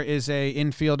Andujar is a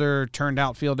infielder turned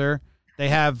outfielder. They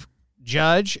have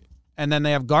Judge, and then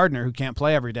they have Gardner, who can't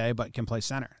play every day but can play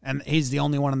center, and he's the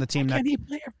only one on the team that Can he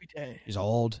play every day? he's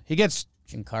old. He gets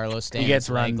Giancarlo Stanton. He gets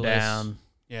run down.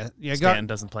 yeah. Stan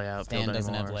doesn't play outfield Stan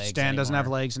doesn't have anymore. legs. Stan doesn't have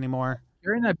anymore. legs anymore.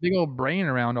 Carrying that big old brain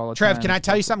around all the time. Trev, can I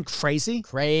tell you something crazy?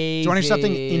 Crazy. Do you want to hear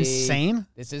something insane?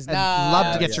 This is I'd not.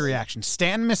 love to get your reaction.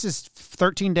 Stan misses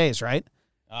 13 days, right?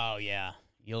 Oh, yeah.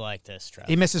 You like this, Trev.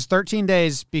 He misses 13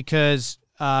 days because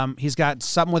he's got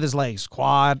something with his legs,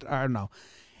 quad, I don't know.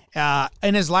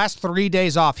 In his last 3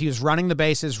 days off, he was running the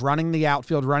bases, running the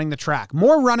outfield, running the track.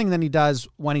 More running than he does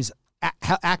when he's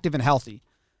active and healthy.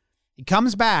 He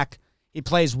comes back. He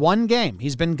plays one game.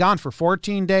 He's been gone for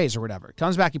 14 days or whatever.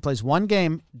 Comes back. He plays one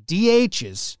game,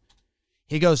 DHs.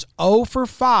 He goes 0 for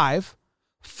 5,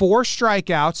 4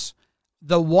 strikeouts.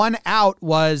 The one out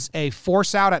was a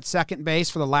force out at second base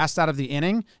for the last out of the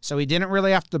inning. So he didn't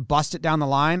really have to bust it down the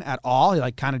line at all.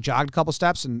 He kind of jogged a couple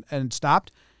steps and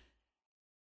stopped.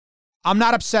 I'm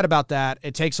not upset about that.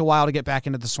 It takes a while to get back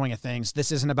into the swing of things.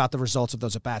 This isn't about the results of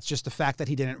those at-bats. Just the fact that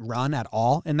he didn't run at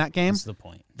all in that game. That's the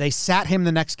point. They sat him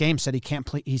the next game, said he can't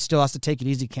play. He still has to take it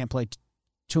easy. Can't play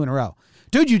 2 in a row.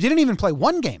 Dude, you didn't even play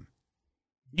one game.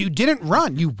 You didn't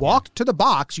run. You walked to the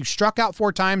box. You struck out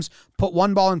 4 times, put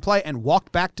 1 ball in play, and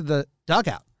walked back to the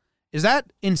dugout. Is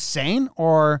that insane,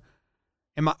 or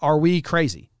are we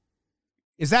crazy?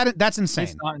 That's insane?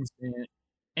 It's not insane.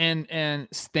 And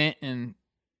Stanton,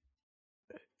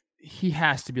 he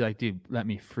has to be like, dude, let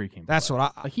me freaking. That's play.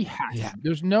 what I. Like he has. Yeah. To.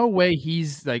 There's no way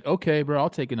he's like, okay, bro, I'll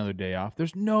take another day off.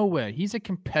 There's no way. He's a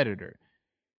competitor.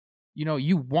 You know,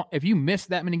 if you miss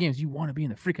that many games, you want to be in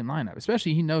the freaking lineup.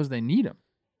 Especially he knows they need him.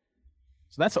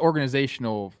 So that's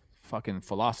organizational fucking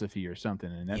philosophy or something.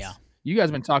 And that's you guys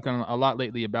have been talking a lot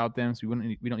lately about them, so we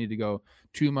don't need to go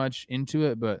too much into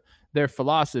it. But their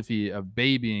philosophy of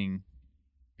babying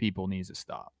people needs to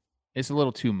stop. It's a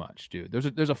little too much, dude.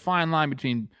 There's a fine line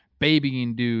between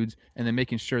babying dudes and then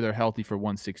making sure they're healthy for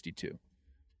 162.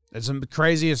 It's the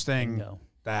craziest thing Bingo.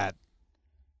 that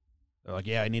they're like,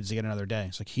 yeah, he needs to get another day.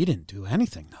 It's like, he didn't do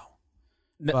anything,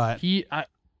 though. But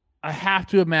I have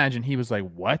to imagine he was like,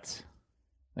 what?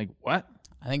 Like, what?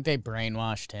 I think they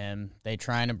brainwashed him. They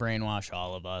trying to brainwash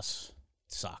all of us.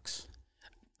 It sucks.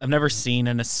 I've never seen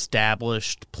an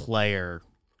established player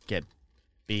get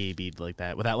babied like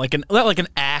that without like an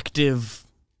active,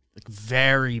 like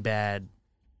very bad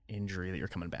injury that you're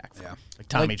coming back from. Yeah. Like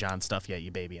Tommy John stuff, yeah, you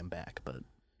baby him back, but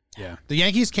yeah, the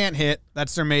Yankees can't hit.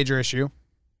 That's their major issue.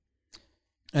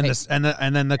 And Hey.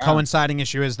 and then the coinciding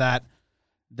issue is that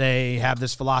they have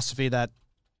this philosophy that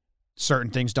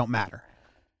certain things don't matter.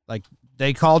 Like,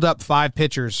 they called up 5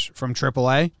 pitchers from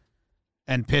AAA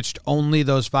and pitched only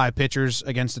those 5 pitchers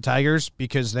against the Tigers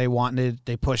because they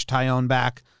pushed Tyone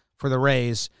back for the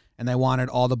Rays, and they wanted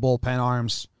all the bullpen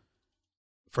arms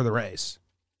for the Rays.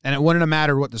 And it wouldn't have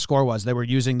mattered what the score was. They were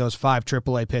using those 5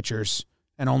 AAA pitchers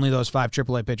and only those 5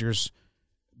 AAA pitchers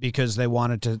because they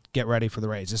wanted to get ready for the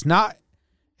Rays. It's not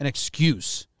an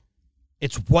excuse.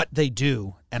 It's what they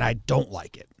do, and I don't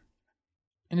like it.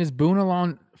 And is Boone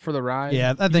along for the ride?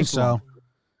 Yeah, I He's think just so.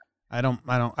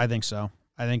 along. I think so.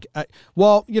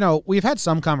 Well, you know, we've had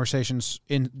some conversations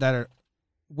that are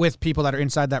with people that are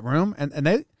inside that room,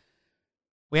 and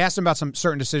we asked them about some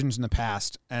certain decisions in the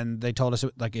past, and they told us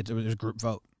it was a group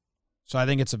vote. So I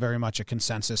think it's very much a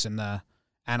consensus in the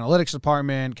analytics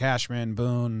department, Cashman,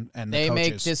 Boone, and the They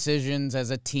coaches. make decisions as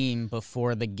a team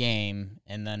before the game,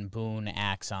 and then Boone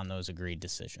acts on those agreed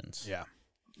decisions. Yeah.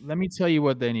 Let me tell you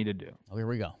what they need to do. Oh, here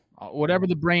we go. Whatever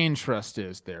the brain trust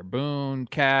is there, Boone,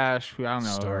 Cash, I don't know,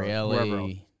 whoever else.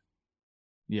 Storielli.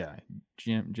 Yeah,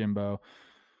 Jimbo.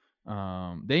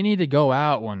 They need to go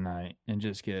out one night and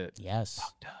just get Yes.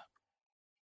 fucked up.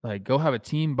 Like, go have a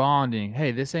team bonding.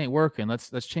 Hey, this ain't working. Let's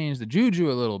change the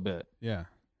juju a little bit. Yeah.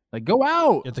 Like, go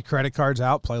out. Get the credit cards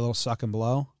out, play a little suck and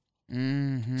blow.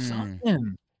 Mm-hmm.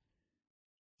 Something.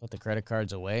 Put the credit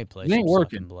cards away. Play It ain't some suck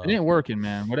working. and blow. It ain't working,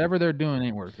 man. Whatever they're doing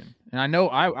ain't working. And I know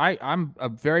I'm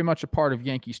very much a part of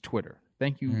Yankees Twitter.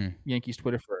 Thank you, Yankees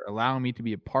Twitter, for allowing me to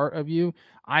be a part of you.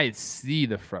 I see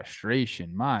the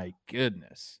frustration. My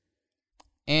goodness.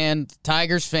 And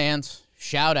Tigers fans,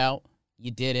 shout out. You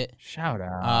did it. Shout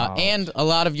out. And a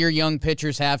lot of your young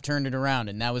pitchers have turned it around.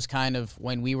 And that was kind of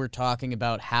when we were talking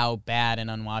about how bad and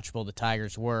unwatchable the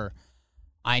Tigers were.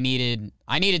 I needed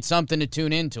something to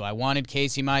tune into. I wanted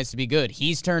Casey Mize to be good.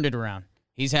 He's turned it around.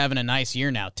 He's having a nice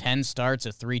year now. 10 starts, a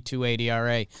 3.28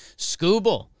 ERA.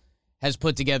 Skubal has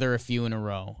put together a few in a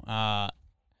row.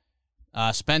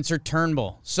 Spencer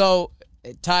Turnbull. So,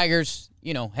 Tigers,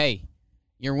 hey,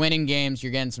 you're winning games.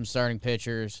 You're getting some starting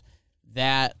pitchers.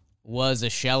 That was a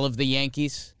shell of the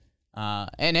Yankees.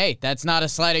 And, hey, that's not a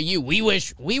slight at you. We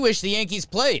wish the Yankees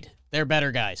played their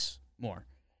better guys more.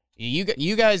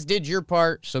 You guys did your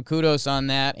part, so kudos on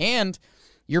that. And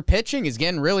your pitching is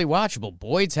getting really watchable.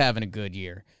 Boyd's having a good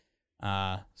year.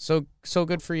 So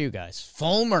good for you guys.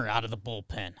 Fulmer out of the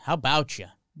bullpen. How about you?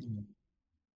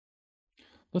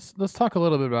 Let's talk a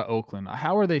little bit about Oakland.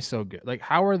 How are they so good? Like,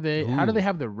 how do they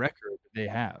have the record that they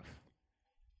have?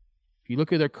 If you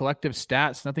look at their collective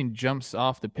stats, nothing jumps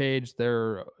off the page.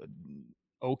 They're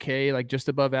okay, like just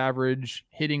above average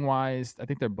hitting wise. I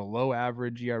think they're below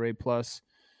average ERA plus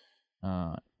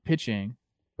pitching,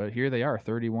 but here they are,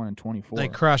 31-24. They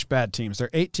crush bad teams. They're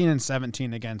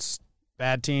 18-17 against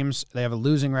bad teams. They have a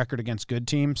losing record against good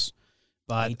teams,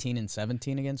 but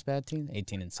 18-17 against bad teams.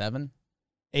 18-7.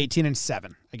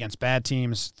 18-7 against bad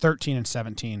teams.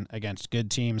 13-17 against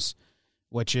good teams,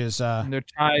 which is And they're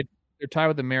tied. They're tied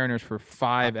with the Mariners for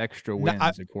 5 extra wins.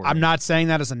 I'm not saying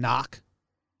that as a knock.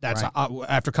 That's Right.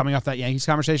 After coming off that Yankees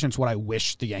conversation, it's what I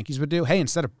wish the Yankees would do. Hey,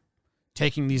 instead of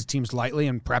taking these teams lightly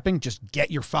and prepping, just get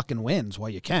your fucking wins while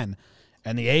you can.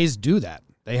 And the A's do that.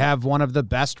 They have one of the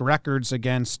best records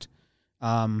against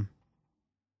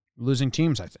losing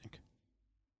teams, I think.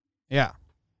 Yeah.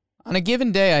 On a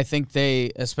given day, I think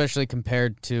they, especially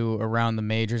compared to around the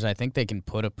majors, I think they can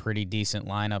put a pretty decent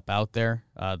lineup out there.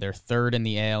 They're third in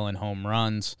the AL in home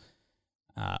runs.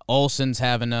 Olson's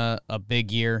having a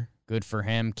big year. Good for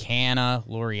him. Canna,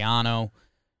 Laureano.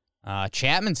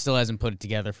 Chapman still hasn't put it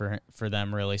together for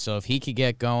them, really. So if he could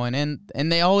get going,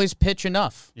 and they always pitch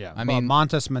enough. Yeah. I mean,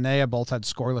 Montes, Manea both had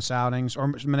scoreless outings, or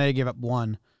Manea gave up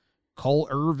one. Cole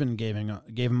Irvin gave him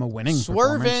a winning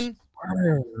performance. swerving.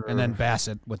 And then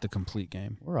Bassett with the complete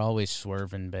game. We're always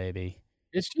swerving, baby.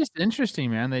 It's just interesting,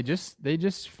 man. They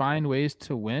just find ways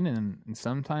to win, and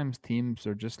sometimes teams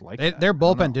are just like that. Their I don't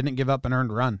know. bullpen didn't give up an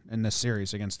earned run in this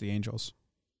series against the Angels.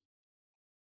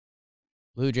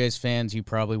 Blue Jays fans, you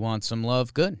probably want some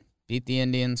love. Good. Beat the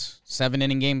Indians.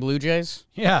 7-inning game Blue Jays.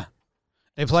 Yeah.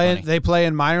 They play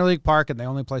in minor league park, and they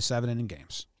only play 7-inning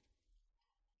games.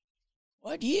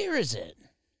 What year is it?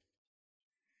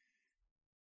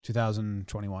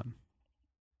 2021.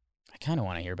 I kind of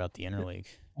want to hear about the interleague.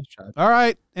 All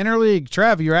right, interleague.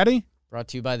 Trev, you ready? Brought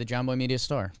to you by the John Boy Media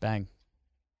Store. Bang.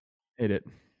 Hit it.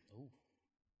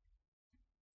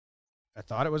 I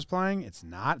thought it was playing. It's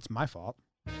not. It's my fault.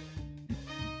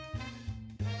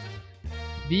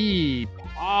 The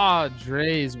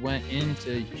Padres went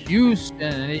into Houston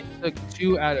and they took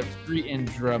 2 out of 3 in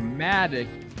dramatic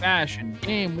fashion.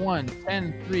 Game 1,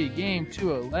 10-3. Game 2,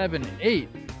 11-8.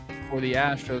 Before the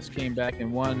Astros came back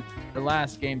and won the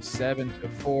last game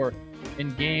 7-4.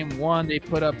 In game 1, they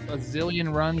put up a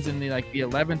zillion runs in the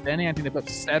 11th inning. I think they put up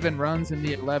 7 runs in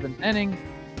the 11th inning.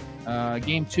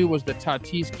 Game 2 was the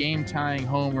Tatis game-tying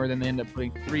homer. Then they ended up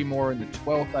putting 3 more in the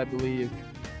 12th, I believe.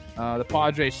 The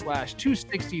Padres slashed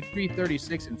 260,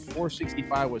 336, and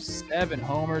 465 with 7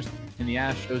 homers, and the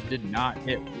Astros did not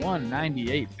hit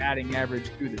 198 batting average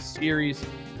through the series.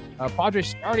 Padres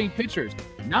starting pitchers,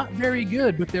 not very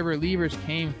good, but their relievers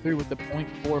came through with the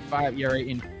 .45 ERA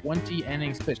in 20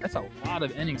 innings pitched. That's a lot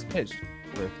of innings pitched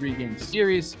for a 3-game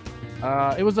series.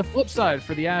 It was the flip side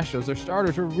for the Astros. Their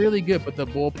starters were really good, but the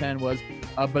bullpen was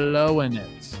blowing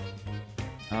it.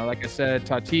 Like I said,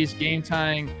 Tatis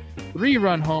game-tying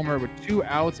 3-run homer with 2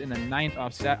 outs in the 9th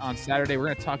on Saturday. We're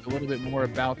going to talk a little bit more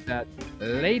about that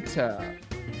later.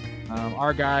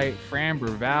 Our guy, Framber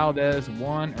Valdez,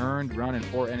 1 earned run in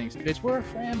 4 innings pitched. We're a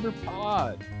Framber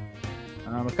pod.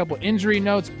 A couple injury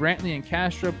notes. Brantley and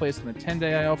Castro placed on the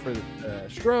 10-day IL for the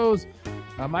Astros.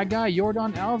 My guy,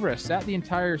 Yordan Alvarez, sat the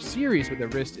entire series with a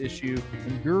wrist issue,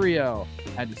 and Gurriel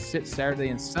had to sit Saturday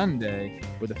and Sunday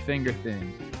with a finger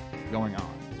thing going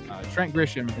on. Trent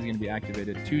Grisham is going to be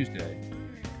activated Tuesday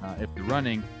if the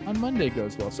running on Monday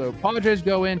goes well. So Padres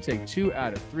go in, take 2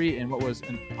 out of 3 in what was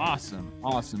an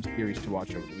awesome series to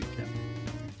watch over the weekend.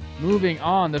 Moving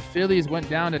on, the Phillies went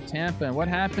down to Tampa, and what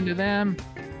happened to them?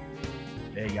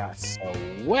 They got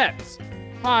swept.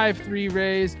 5-3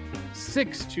 Rays,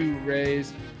 6-2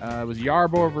 Rays. It was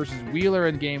Yarbrough versus Wheeler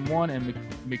in game 1, and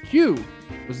McHugh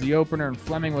was the opener, and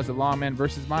Fleming was the longman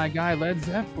versus my guy, Led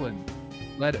Zeppelin.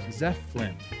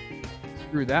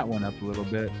 Screw that one up a little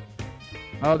bit.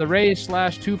 The Rays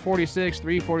slashed 246,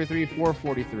 343,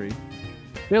 443.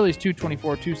 Phillies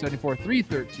 224, 274,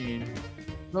 313.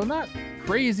 Though not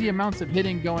crazy amounts of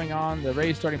hitting going on. The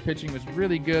Rays starting pitching was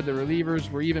really good. The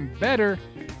relievers were even better.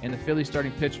 And the Phillies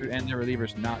starting pitcher and their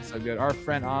relievers not so good. Our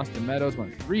friend Austin Meadows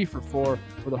went 3 for 4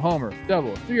 with a homer,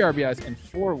 double, 3 RBIs, and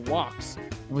 4 walks.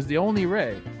 And was the only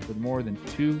Ray with more than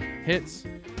 2 hits.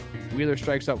 Wheeler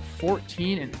strikes out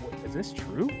 14. And is this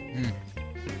true?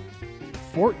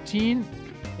 14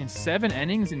 in 7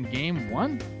 innings in game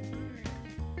 1?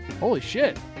 Holy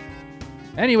shit.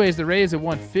 Anyways, the Rays have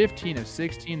won 15 of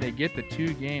 16. They get the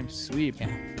 2-game sweep.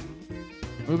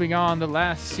 Moving on, the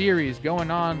last series going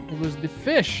on, it was the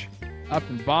Fish up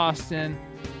in Boston.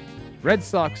 Red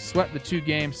Sox swept the 2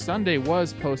 games. Sunday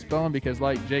was postponed because,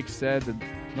 like Jake said, the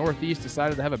Northeast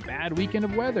decided to have a bad weekend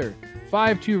of weather.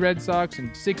 5-2 Red Sox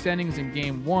in 6 innings in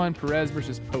game 1. Perez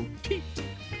versus Poteet.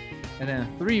 And then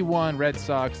 3-1 Red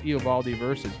Sox, Eovaldi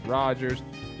versus Rogers.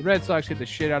 The Red Sox hit the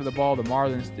shit out of the ball. The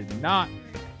Marlins did not.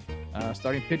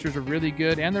 Starting pitchers are really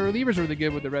good, and the relievers are really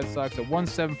good with the Red Sox. A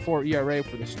 1.74 ERA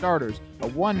for the starters, a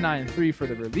 1.93 for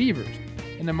the relievers.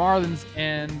 And the Marlins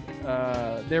and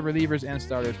their relievers and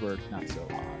starters were not so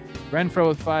hot. Renfroe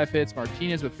with 5 hits,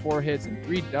 Martinez with 4 hits and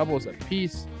 3 doubles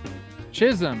apiece.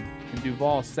 Chisholm and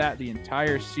Duvall sat the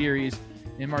entire series,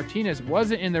 and Martinez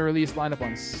wasn't in the release lineup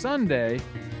on Sunday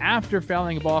after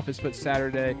fouling a ball off his foot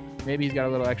Saturday. Maybe he's got a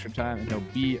little extra time and he'll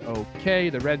be okay.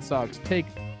 The Red Sox take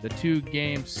the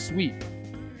 2-game sweep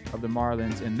of the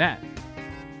Marlins, and that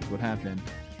is what happened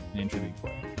in interleague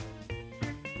play.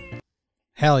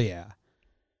 Hell yeah.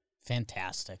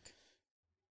 Fantastic.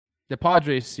 The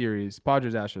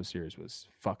Padres-Astros series was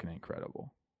fucking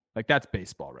incredible. Like, that's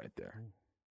baseball right there.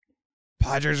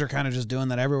 Padres are kind of just doing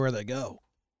that everywhere they go.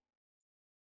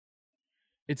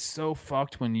 It's so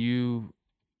fucked when you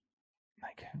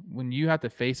have to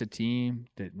face a team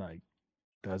that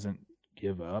doesn't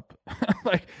give up.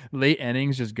 Like, late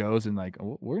innings just goes and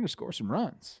we're gonna score some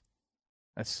runs.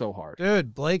 That's so hard.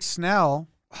 Dude, Blake Snell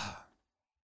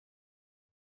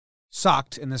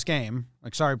sucked in this game.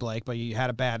 Sorry, Blake, but you had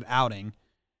a bad outing.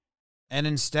 And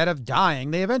instead of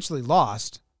dying, they eventually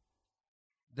lost.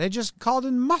 They just called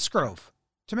in Musgrove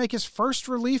to make his first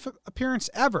relief appearance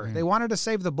ever. They wanted to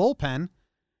save the bullpen.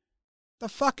 The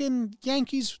fucking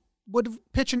Yankees would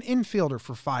pitch an infielder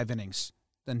for 5 innings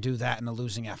than do that in a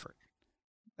losing effort.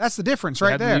 That's the difference They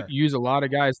right had to there. use a lot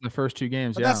of guys in the first 2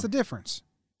 games. But Yeah, that's the difference.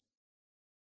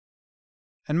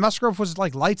 And Musgrove was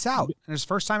like lights out. And his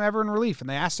first time ever in relief. And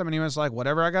they asked him, and he was like,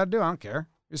 whatever I got to do, I don't care.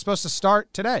 You're supposed to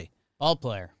start today. Ball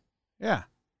player. Yeah.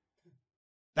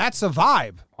 That's a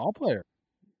vibe. all player.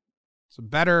 It's a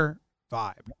better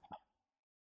vibe.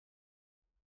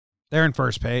 They're in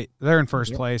first pay. They're in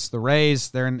first place. The Rays,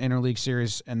 they're in interleague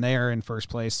series, and they are in first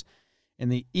place. In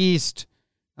the East,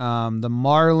 the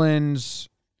Marlins.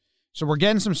 So we're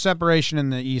getting some separation in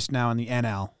the East now in the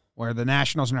NL, where the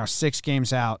Nationals are now 6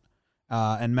 games out,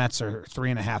 and Mets are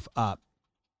 3.5 up.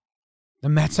 The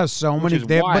Mets have so Which many, is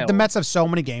but wild. the Mets have so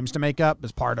many games to make up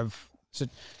as part of. So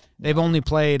they've only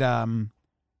played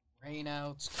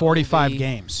Rainouts. 45 Kobe.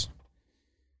 games.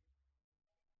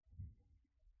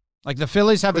 Like the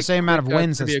Phillies have the same amount of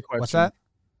wins as trivia what's question. that?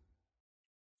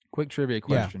 Quick trivia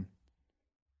question.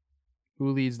 Who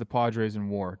leads the Padres in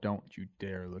WAR? Don't you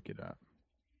dare look it up.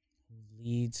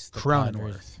 Leads the Cronenworth.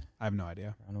 Padres. I have no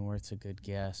idea. Cronenworth's a good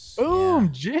guess. Boom, Yeah.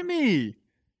 Jimmy.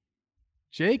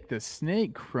 Jake the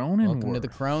Snake Cronenworth. Welcome to the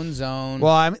Crone Zone.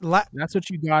 Well, I mean, That's what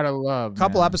you gotta love. a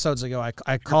couple man. episodes ago,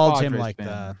 I called him Padres like fan.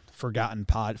 the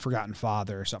forgotten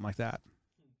father or something like that,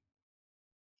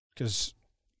 because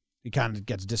he kind of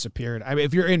gets disappeared. I mean,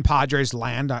 if you're in Padres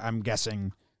land, I'm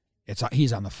guessing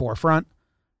he's on the forefront,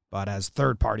 but as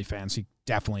third-party fans, he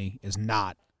definitely is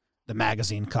not the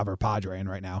magazine cover Padre, and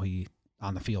right now he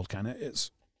on the field kind of is.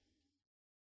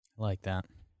 I like that.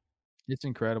 It's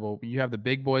incredible. You have the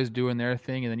big boys doing their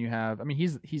thing, and then you have. I mean,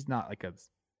 he's not like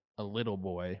a little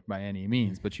boy by any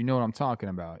means, but you know what I'm talking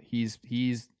about. He's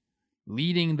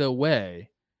leading the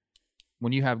way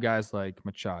when you have guys like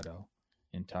Machado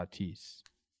and Tatis.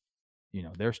 You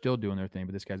know, they're still doing their thing,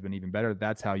 but this guy's been even better.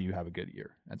 That's how you have a good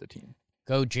year as a team.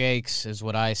 Go Jakes is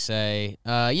what I say.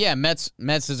 Yeah, Mets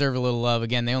deserve a little love.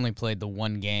 Again, they only played the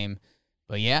 1 game.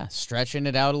 But yeah, stretching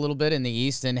it out a little bit in the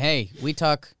East. And hey, we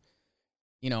talk,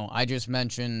 I just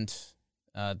mentioned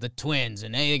the Twins,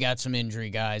 and hey, they got some injury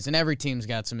guys, and every team's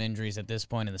got some injuries at this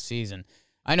point in the season.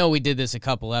 I know we did this a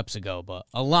couple eps ago, but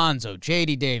Alonso,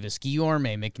 J.D. Davis,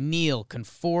 Guillorme, McNeil,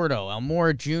 Conforto,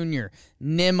 Almora Jr.,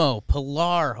 Nimmo,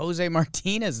 Pilar, Jose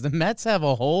Martinez. The Mets have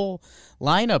a whole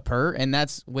lineup hurt, and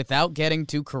that's without getting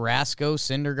to Carrasco,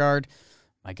 Syndergaard,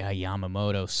 my guy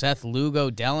Yamamoto, Seth Lugo,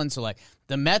 Dellin. So,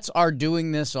 the Mets are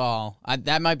doing this all.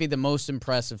 That might be the most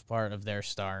impressive part of their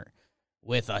start,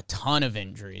 with a ton of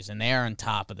injuries, and they are on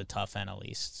top of the tough NL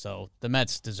East. So the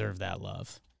Mets deserve that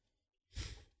love.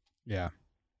 Yeah.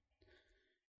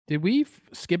 Did we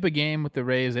skip a game with the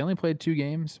Rays? They only played 2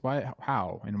 games. Why?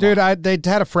 How? And Dude, why? they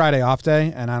had a Friday off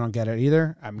day, and I don't get it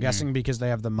either. I'm guessing because they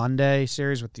have the Monday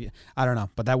series with I don't know,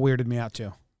 but that weirded me out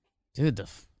too. Dude,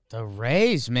 the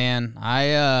Rays, man.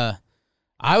 I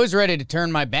was ready to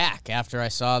turn my back after I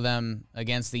saw them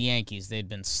against the Yankees. They'd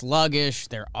been sluggish.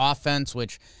 Their offense,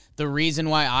 which the reason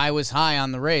why I was high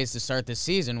on the Rays to start this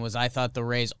season was I thought the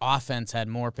Rays' offense had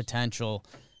more potential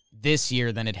this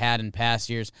year than it had in past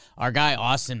years. Our guy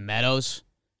Austin Meadows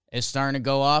is starting to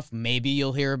go off. Maybe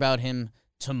you'll hear about him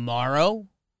tomorrow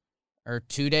or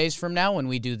 2 days from now when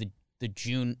we do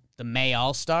the May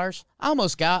All-Stars. I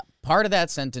almost got part of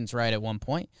that sentence right at one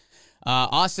point.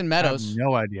 Austin I have Meadows,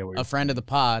 no idea what a friend of the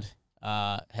pod,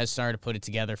 has started to put it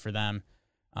together for them,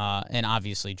 and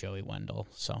obviously Joey Wendell.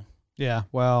 So Yeah,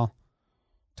 well,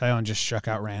 Tyone just struck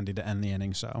out Randy to end the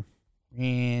inning, so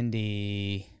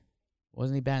Randy,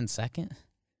 wasn't he batting second?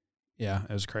 yeah,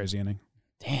 it was a crazy inning.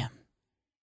 Damn.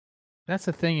 That's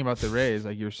the thing about the Rays,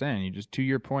 like you're saying. You just, to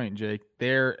your point, Jake,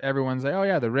 everyone's like, oh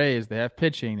yeah, the Rays, they have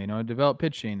pitching, they know how to develop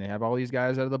pitching, they have all these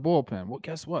guys out of the bullpen. Well,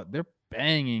 guess what? They're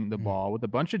banging the ball with a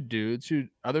bunch of dudes who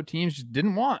other teams just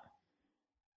didn't want.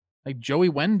 Like Joey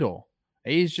Wendell.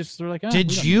 A's just, they're like, oh, we Did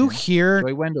don't you need him. hear?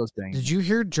 Joey Wendell's banging. Did you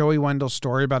hear Joey Wendell's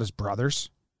story about his brothers?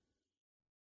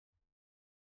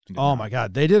 Oh my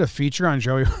God, they did a feature on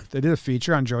Joey. They did a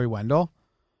feature on Joey Wendell,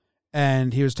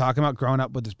 and he was talking about growing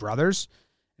up with his brothers.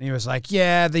 And he was like,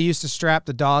 "Yeah, they used to strap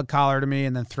the dog collar to me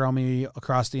and then throw me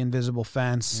across the invisible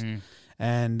fence."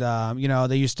 And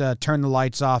they used to turn the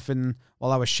lights off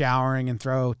while I was showering and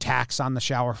throw tacks on the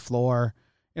shower floor.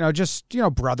 Just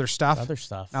brother stuff. Other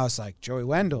stuff. And I was like, Joey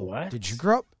Wendell, What? did you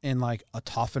grow up in like a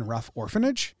tough and rough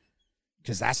orphanage?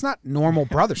 Because that's not normal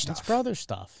brother stuff. That's brother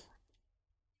stuff.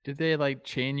 Did they like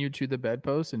chain you to the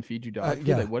bedpost and feed you dog food?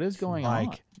 yeah. Like, what is going on?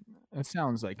 Like- It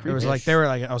sounds like It was like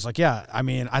I was like, yeah. I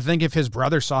mean, I think if his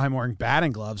brother saw him wearing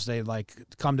batting gloves, they'd like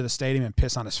come to the stadium and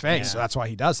piss on his face. Yeah. So that's why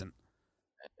he doesn't.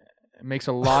 it makes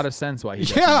a lot of sense why he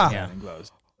doesn't Yeah. have batting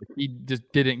gloves. Like, he just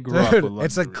didn't grow up Dude, with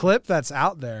it's a luxury. clip that's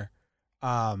out there.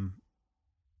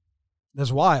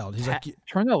 That's wild. He's like,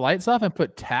 turn the lights off and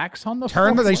put tacks on the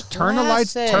turn floor.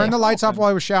 the lights off while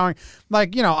he was showering.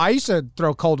 Like, I used to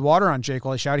throw cold water on Jake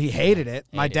while he showered. He hated it.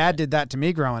 My dad did that to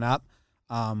me growing up.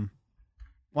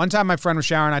 One time my friend was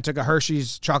showering, I took a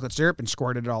Hershey's chocolate syrup and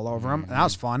squirted it all over him, and that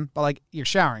was fun. But like, you're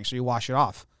showering, so you wash it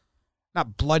off,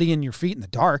 not bloodying your feet in the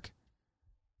dark.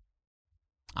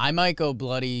 I might go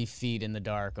bloody feet in the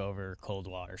dark over cold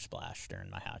water splash during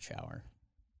my hot shower.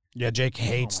 Yeah, Jake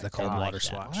hates the cold Didn't water like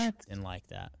that. splash. Didn't like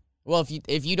that. Well,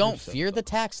 if you don't fear the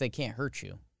tax, they can't hurt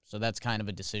you. So that's kind of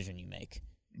a decision you make.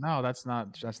 No, that's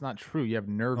not true. You have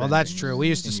nerve. Well, that's true. We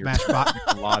used to smash bottles.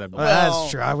 A lot of.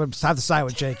 That's true. I would have to side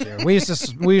with Jake here. We used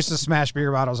to smash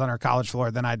beer bottles on our college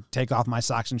floor. Then I'd take off my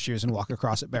socks and shoes and walk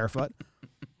across it barefoot.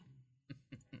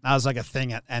 That was like a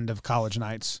thing at end of college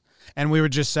nights. And we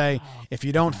would just say, if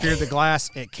you don't fear the glass,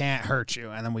 it can't hurt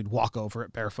you. And then we'd walk over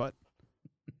it barefoot.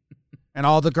 And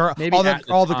all the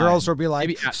girls would be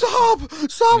like, stop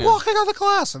walking on the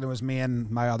glass. And it was me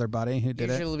and my other buddy who did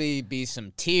it. Usually be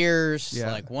some tears,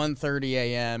 like 1:30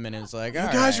 a.m. And it's like, you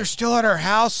guys are still at our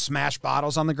house. Smash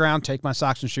bottles on the ground, take my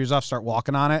socks and shoes off, start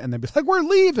walking on it. And they'd be like, we're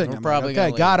leaving. We're I'm probably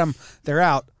like, okay, gonna got leave. them. They're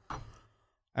out.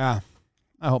 I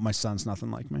hope my son's nothing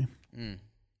like me.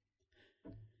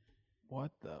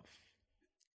 What the?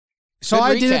 So Good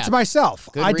I did it recap. to myself.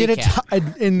 Good I did it.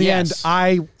 In the end,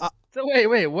 Yes. So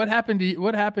wait, what happened to you?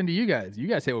 What happened to you guys? You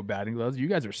guys hit with batting gloves. You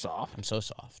guys are soft. I'm so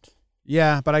soft.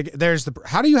 yeah, but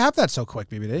how do you have that so quick,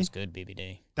 BBD? It's good,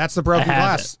 BBD. That's the broken I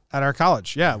have glass at our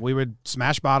college. Yeah, we would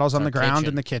smash bottles on our the ground kitchen.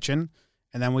 in the kitchen,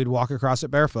 and then we'd walk across it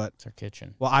barefoot. It's our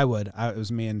kitchen. Well, I would. It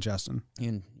was me and Justin.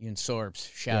 You and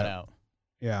Sorbs, shout Yeah. out.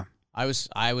 Yeah. I was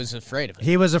afraid of it.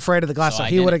 He was afraid of the glass, So so I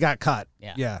he did would it. have got cut.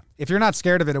 Yeah. If you're not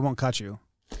scared of it, it won't cut you.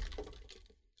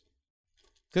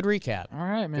 Good recap. All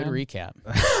right, man. Good recap.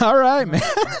 All right, man.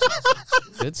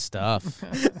 Good stuff.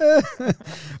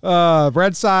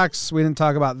 Red Sox, we didn't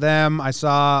talk about them. I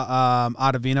saw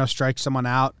Ottavino strike someone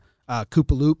out,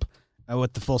 Koopaloop,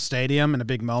 with the full stadium in a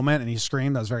big moment, and he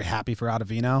screamed. I was very happy for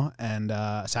Ottavino, and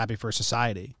I was happy for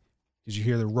society because you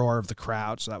hear the roar of the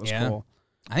crowd, so that was Yeah. cool.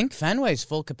 I think Fenway's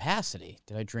full capacity.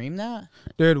 Did I dream that?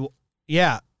 Dude,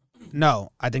 yeah.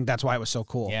 No, I think that's why it was so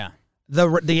cool. Yeah.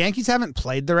 The Yankees haven't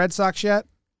played the Red Sox yet.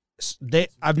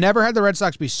 I've never had the Red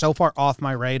Sox be so far off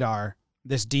my radar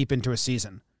this deep into a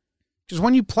season. Because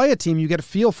when you play a team, you get a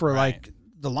feel for like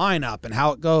the lineup and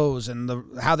how it goes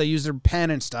and how they use their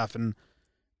pen and stuff. And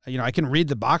I can read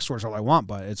the box scores all I want,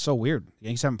 but it's so weird. The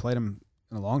Yankees haven't played them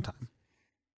in a long time.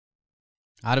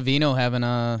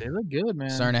 Ottavino They look good,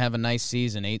 man. starting to have a nice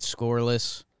season. 8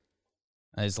 scoreless.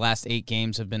 His last 8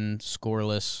 games have been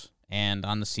scoreless, and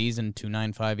on the season,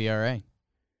 2.95 ERA.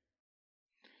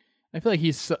 I feel like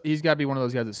he's got to be one of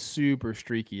those guys that's super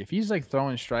streaky. If he's like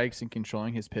throwing strikes and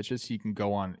controlling his pitches, he can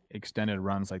go on extended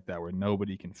runs like that where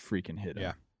nobody can freaking hit him.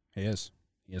 Yeah. He is.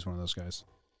 He is one of those guys.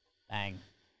 Bang.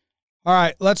 All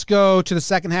right, let's go to the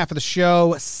second half of the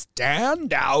show.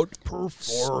 Standout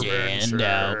performance.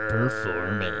 Standout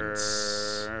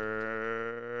performance.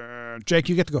 Jake,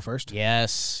 you get to go first.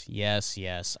 Yes.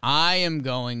 I am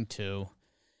going to.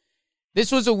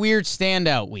 This was a weird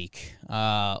standout week.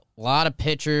 A lot of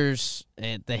pitchers.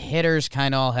 The hitters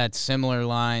kind of all had similar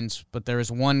lines, but there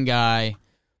was one guy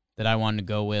that I wanted to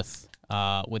go with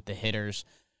the hitters.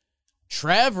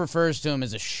 Trev refers to him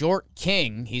as a short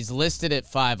king. He's listed at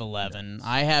 5'11".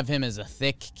 I have him as a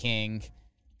thick king.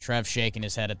 Trev shaking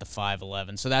his head at the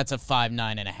 5'11". So that's a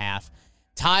 5'9.5".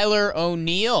 Tyler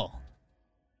O'Neill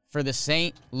for the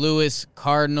St. Louis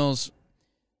Cardinals.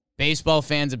 Baseball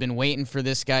fans have been waiting for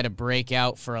this guy to break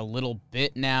out for a little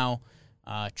bit now.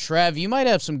 Trev, you might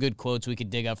have some good quotes we could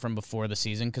dig up from before the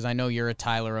season because I know you're a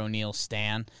Tyler O'Neill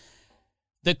stan.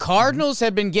 The Cardinals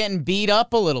have been getting beat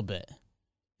up a little bit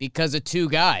because of 2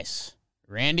 guys,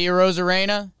 Randy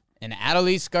Arozarena and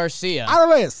Adolis Garcia,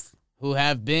 who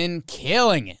have been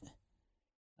killing it.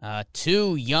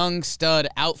 2 young stud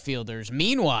outfielders.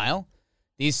 Meanwhile,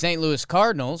 these St. Louis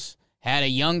Cardinals had a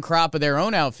young crop of their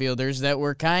own outfielders that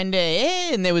were kind of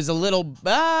and there was a little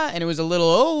and it was a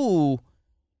little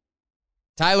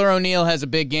Tyler O'Neill has a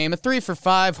big game, a 3 for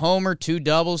 5 homer, 2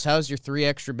 doubles. How's your 3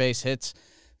 extra base hits?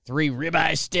 3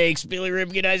 ribeye steaks. Billy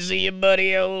Ripken, I see you,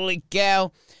 buddy. Holy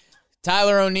cow.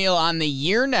 Tyler O'Neill on the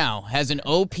year now has an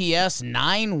OPS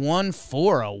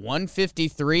 914, a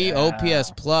 153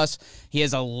 OPS plus. He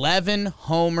has 11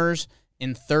 homers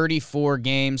in 34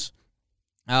 games.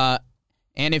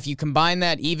 And if you combine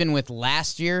that even with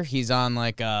last year, he's on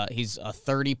he's a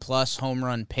 30-plus home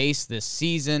run pace this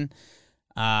season.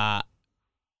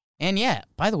 And yeah,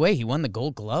 by the way, he won the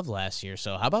Gold Glove last year.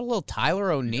 So how about a little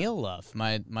Tyler O'Neill love,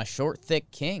 my short,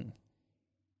 thick king?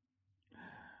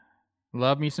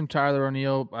 Love me some Tyler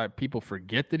O'Neill. People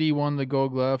forget that he won the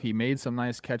Gold Glove. He made some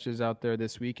nice catches out there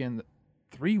this weekend.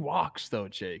 3 walks though,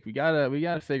 Jake. We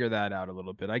gotta figure that out a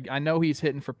little bit. I know he's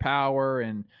hitting for power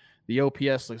and the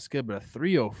OPS looks good, but a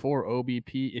 304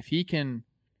 OBP, if he can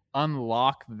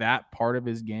unlock that part of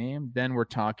his game, then we're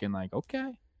talking like,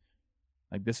 okay,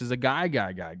 like this is a guy. Guy.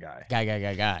 A guy.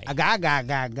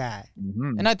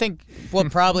 Mhm. And I think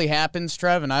what probably happens,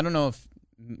 Trev, and I don't know if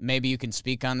maybe you can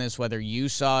speak on this, whether you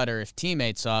saw it or if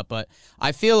teammates saw it, but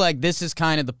I feel like this is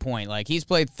kind of the point. Like, he's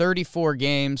played 34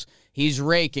 games, he's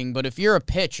raking, but if you're a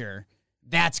pitcher,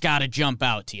 that's got to jump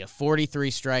out to you.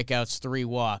 43 strikeouts, 3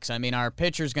 walks. I mean, our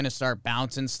pitcher's going to start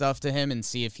bouncing stuff to him and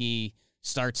see if he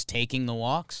starts taking the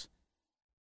walks.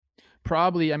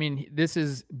 Probably, I mean, this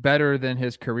is better than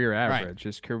his career Right. average.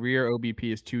 His career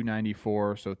OBP is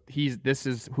 294, so this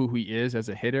is who he is as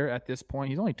a hitter at this point.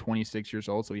 He's only 26 years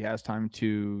old, so he has time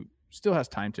to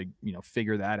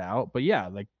figure that out. But yeah,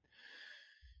 like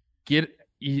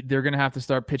they're gonna have to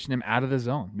start pitching him out of the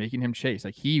zone, making him chase.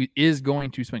 Like, he is going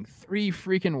to swing 3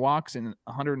 freaking walks in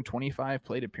 125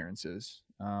 plate appearances.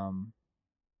 I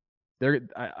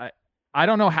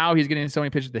don't know how he's getting so many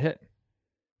pitches to hit.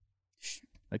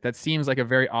 Like, that seems like a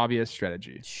very obvious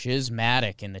strategy.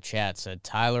 Shizmatic in the chat said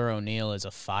Tyler O'Neill is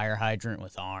a fire hydrant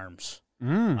with arms.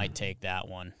 Might take that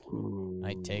one.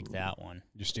 Might take that one.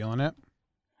 You're stealing it?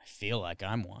 I feel like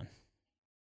I'm one.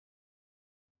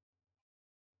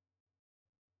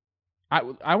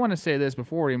 I want to say this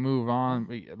before we move on.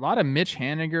 A lot of Mitch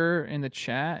Haniger in the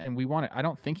chat, and I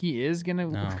don't think he is gonna.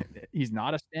 No. He's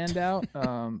not a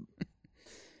standout.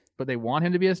 But they want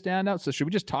him to be a standout. So should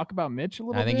we just talk about Mitch a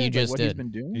little bit? I think you just what did. he's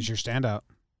been doing. He's your standout.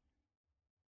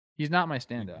 He's not my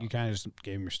standout. You kind of just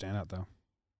gave him your standout, though.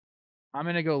 I'm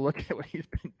gonna go look at what he's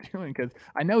been doing because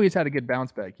I know he's had a good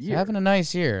bounce back He's year. having a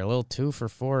nice year. A little 2 for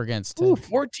 4 against Ooh, 10.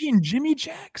 14 Jimmy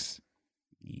Jacks.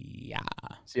 Yeah.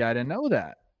 See, I didn't know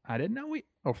that. I didn't know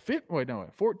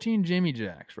 14 Jimmy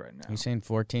Jacks right now. You saying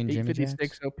 14 Jimmy Jacks?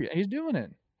 856 OP. He's doing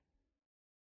it.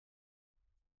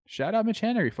 Shout out Mitch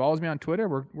Henry. He follows me on Twitter.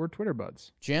 We're Twitter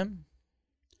buds. Jim?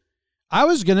 I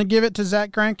was going to give it to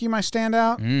Zach Greinke, my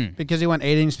standout, because he went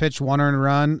 8 innings pitched, 1 earned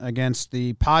run against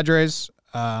the Padres,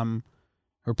 who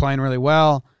are playing really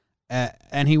well.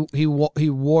 And he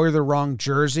wore the wrong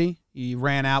jersey. He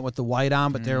ran out with the white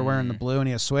on, but they were wearing the blue, and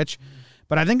he had a switch.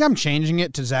 But I think I'm changing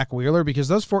it to Zach Wheeler because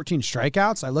those 14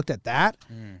 strikeouts, I looked at that,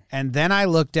 and then I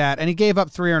looked at, and he gave up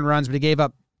 3 earned runs, but he gave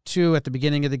up 2 at the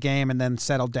beginning of the game and then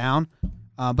settled down.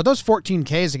 But those 14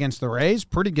 Ks against the Rays,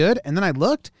 pretty good. And then I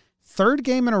looked, 3rd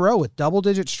game in a row with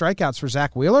double-digit strikeouts for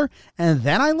Zach Wheeler. And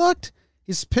then I looked,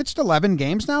 he's pitched 11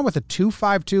 games now with a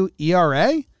 2.52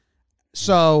 ERA.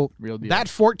 So Real deal. that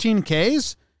 14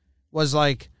 Ks was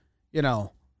like, the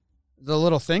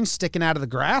little thing sticking out of the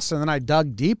grass. And then I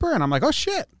dug deeper, and I'm like, oh,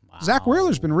 shit. Wow. Zach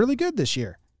Wheeler's been really good this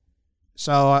year.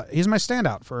 So he's my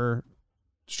standout for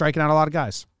striking out a lot of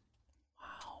guys.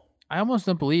 I almost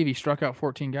don't believe he struck out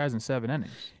 14 guys in 7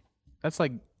 innings. That's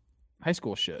like high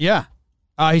school shit. Yeah.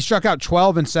 He struck out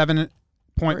 12 in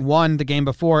 7.1 the game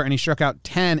before, and he struck out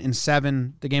 10 in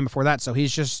 7 the game before that. So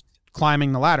he's just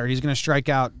climbing the ladder. He's going to strike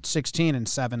out 16 in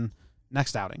 7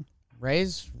 next outing.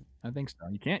 Rays I think so.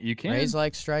 You can't. Rays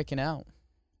like striking out.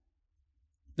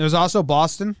 There's also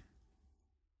Boston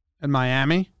and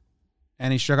Miami,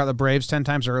 and he struck out the Braves 10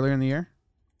 times earlier in the year.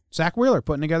 Zach Wheeler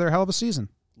putting together a hell of a season.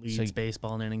 Leads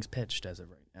baseball in innings pitched as of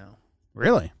right now.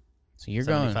 Really? So you're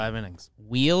going 75 innings.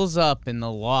 wheels up in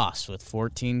the loss with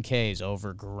 14 Ks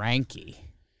over Greinke.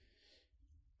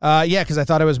 Yeah, because I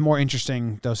thought it was more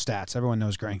interesting, those stats. Everyone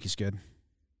knows Greinke's good.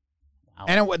 Wow.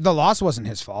 And the loss wasn't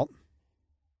his fault.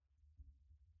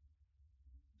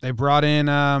 They brought in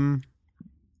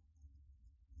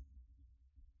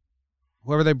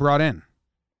whoever they brought in.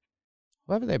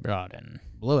 Whoever they brought in.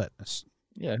 Blew it.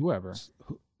 Yeah, whoever.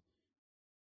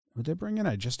 Who'd they bring in?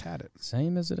 I just had it.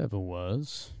 Same as it ever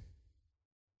was.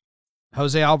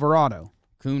 Jose Alvarado.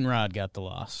 Coonrod got the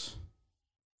loss.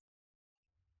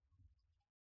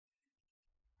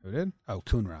 Who did? Oh,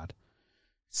 Coonrod.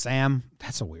 Sam.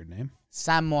 That's a weird name.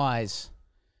 Samwise.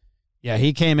 Yeah,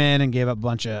 he came in and gave up a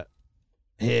bunch of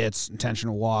hits,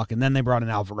 intentional walk, and then they brought in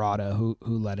Alvarado, who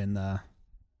let in the.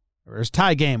 It was a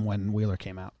tie game when Wheeler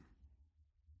came out.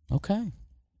 Okay.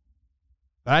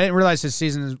 But I didn't realize his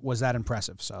season was that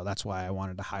impressive, so that's why I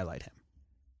wanted to highlight him.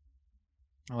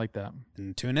 I like that.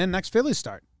 And tune in next Phillies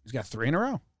start. He's got 3 in a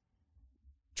row.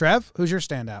 Trev, who's your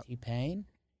standout? T-Pain?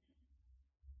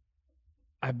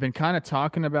 I've been kind of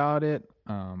talking about it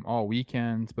all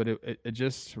weekend, but it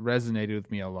just resonated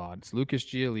with me a lot. It's Lucas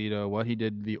Giolito, what he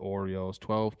did to the Orioles,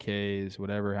 12 Ks,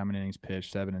 whatever, how many innings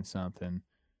pitched, 7 and something.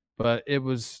 But it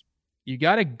was you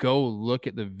got to go look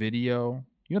at the video.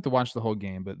 You don't have to watch the whole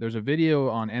game, but there's a video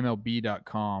on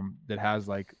MLB.com that has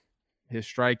like his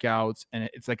strikeouts, and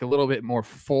it's like a little bit more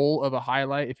full of a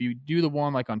highlight. If you do the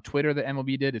one like on Twitter that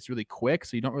MLB did, it's really quick,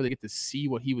 so you don't really get to see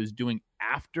what he was doing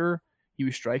after he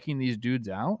was striking these dudes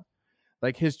out.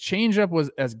 Like his changeup was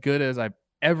as good as I've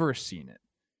ever seen it,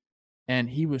 and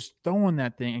he was throwing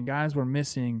that thing, and guys were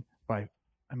missing by,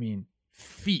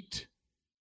 feet.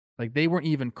 Like they weren't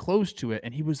even close to it,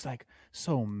 and he was like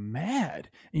so mad.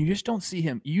 And you just don't see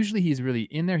him. Usually he's really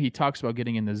in there. He talks about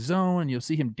getting in the zone, and you'll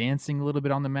see him dancing a little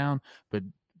bit on the mound. But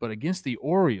against the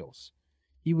Orioles,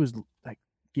 he was like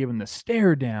giving the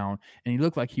stare down, and he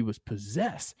looked like he was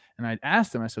possessed. And I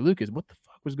asked him, I said, Lucas, what the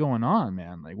fuck was going on,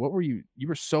 man? Like, what were you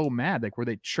were so mad? Like, were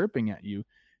they chirping at you?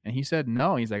 And he said,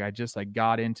 no. He's like, I just like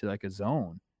got into like a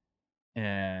zone,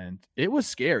 and it was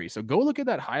scary. So go look at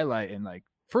that highlight and like,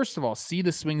 first of all, see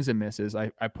the swings and misses. I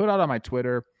put out on my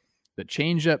Twitter that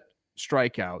changeup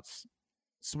strikeouts,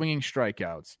 swinging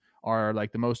strikeouts are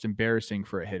like the most embarrassing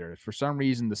for a hitter. For some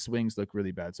reason, the swings look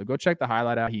really bad. So go check the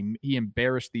highlight out. He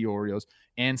embarrassed the Orioles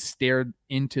and stared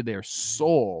into their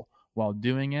soul while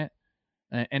doing it.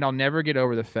 And I'll never get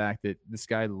over the fact that this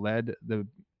guy led the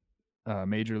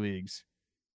major leagues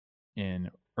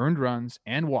in earned runs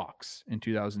and walks in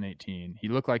 2018. He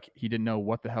looked like he didn't know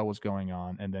what the hell was going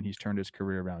on, and then he's turned his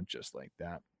career around just like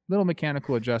that. Little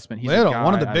mechanical adjustment. He's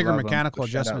one of the bigger mechanical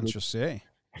adjustments you'll see.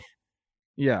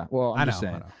 Yeah, well, I'm just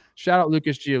saying. Shout out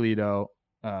Lucas Giolito.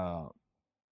 Go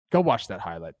watch that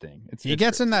highlight thing. He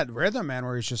gets crazy in that rhythm, man,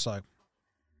 where he's just like.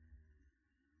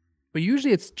 But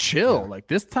usually it's chill. Yeah. Like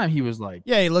this time he was like.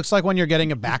 Yeah, he looks like when you're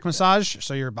getting a back massage,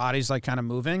 so your body's like kind of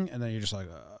moving, and then you're just like.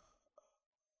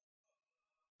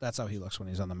 That's how he looks when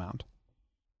he's on the mound.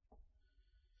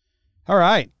 All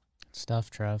right.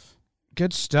 Stuff, Trev.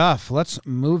 Good stuff. Let's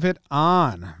move it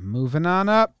on. Moving on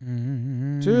up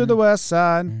to the west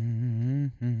side.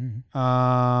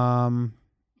 Oh,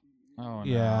 no.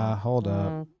 Yeah, hold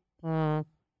up.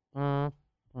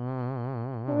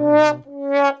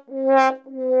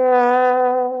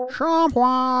 Trump Watch.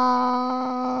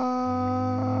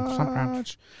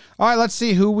 All right, let's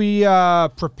see who we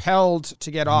propelled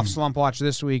to get off Slump Watch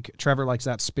this week. Trevor likes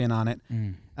that spin on it.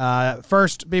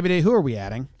 First, BBD, who are we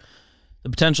adding? The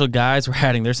potential guys we're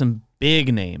adding, there's some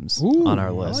big names on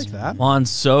our list. I like that. Juan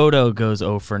Soto goes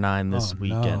 0 for 9 this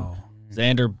weekend. No.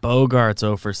 Xander Bogaerts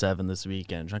 0 for 7 this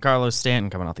weekend. Giancarlo Stanton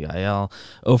coming off the IL,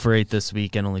 0 for 8 this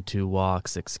weekend, only 2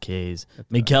 walks, 6 Ks.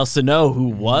 Miguel Sano, who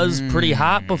was pretty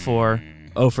hot before,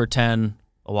 0 for 10,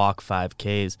 a walk, 5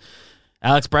 Ks.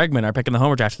 Alex Bregman, our pick in the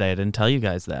homer draft today. I didn't tell you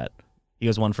guys that. He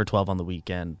goes 1 for 12 on the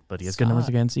weekend, but he has good numbers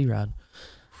against E-Rod.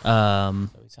 So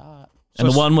he's hot.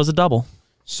 And the one was a double.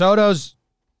 Soto's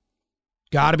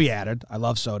got to be added. I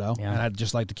love Soto, and I'd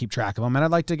just like to keep track of him, and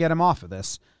I'd like to get him off of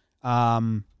this. So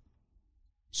I'm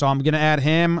going to add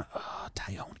him. Oh,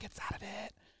 Tyone gets out of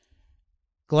it.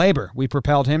 Glaber, we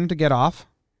propelled him to get off.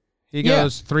 He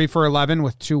goes 3 for 11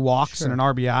 with 2 walks and an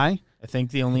RBI. I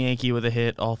think the only Yankee with a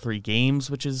hit all 3 games,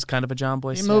 which is kind of a John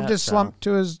Boy He moved his slump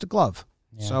to his glove.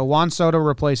 Yeah. So Juan Soto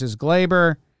replaces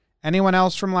Glaber. Anyone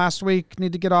else from last week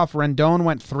need to get off? Rendon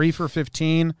went 3 for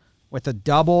 15 with a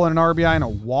double and an RBI and a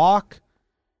walk.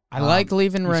 I like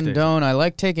leaving Rendon. I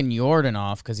like taking Jordan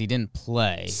off because he didn't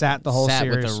play. Sat the whole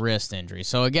series. With a wrist injury.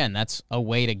 So, again, that's a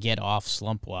way to get off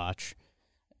Slump Watch.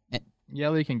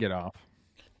 Yelly can get off.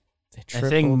 They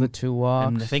triple the 2 walks.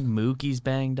 And I think Mookie's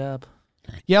banged up.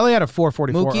 Yelly had a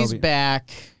 444. Mookie's back.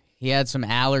 He had some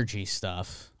allergy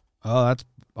stuff. Oh, that's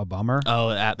a bummer.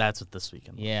 Oh, that's what this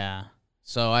weekend was. Yeah.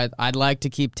 So I'd like to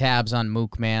keep tabs on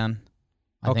Mook, man.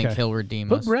 I think he'll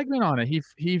redeem us. Put Bregman on it.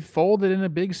 He folded in a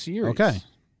big series. Okay.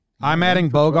 I'm adding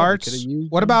Bogaerts.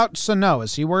 What about Sano?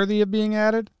 Is he worthy of being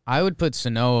added? I would put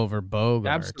Sano over Bogaerts.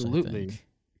 Absolutely.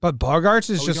 But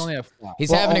Bogaerts is just...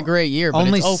 He's having a great year, but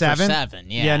only it's 0 7? for 7.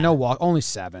 Yeah. Yeah, no walk. Only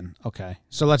 7. Okay.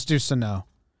 So let's do Sano.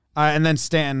 And then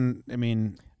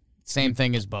Stanton, same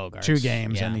thing as Bogaerts. 2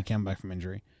 games, and he came back from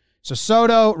injury. So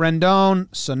Soto, Rendon,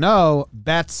 Sano,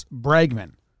 Betts,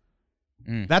 Bregman.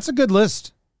 That's a good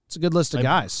list. It's a good list of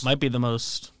guys. Might be the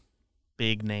most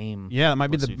big name. Yeah, it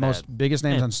might be the biggest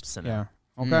names on Sano. Yeah.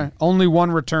 Okay. Only one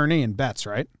returnee in Betts,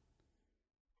 right?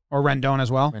 Or Rendon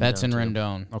as well? Betts and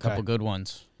Rendon. A couple good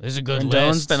ones. There's a good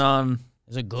Rendon's list. been on.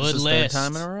 There's a good list. Third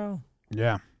time in a row.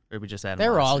 Yeah. Or we just had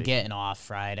They're all getting off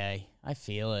Friday. I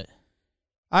feel it.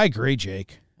 I agree,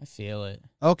 Jake. I feel it.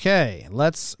 Okay,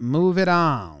 let's move it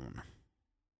on.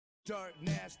 Dirt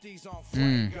nasty's on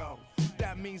fuego.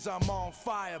 That means I'm on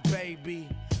fire, baby.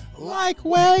 Like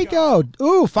Wago.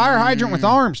 Ooh, fire hydrant with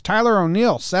arms. Tyler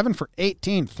O'Neill, 7 for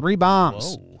 18, 3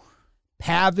 bombs. Whoa.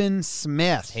 Pavin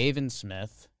Smith. Haven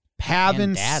Smith. Pavin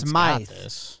And Dad's got Smythe.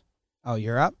 this. Oh,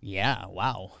 you're up? Yeah,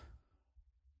 wow.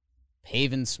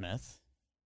 Haven Smith.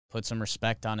 Put some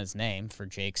respect on his name for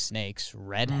Jake Snakes.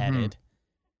 Redheaded.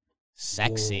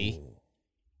 Sexy.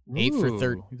 Eight for he's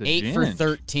a gent.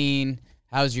 13.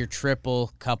 How's your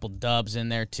triple? Couple dubs in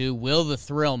there too. Will the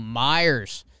Thrill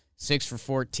Myers, 6 for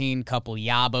 14. Couple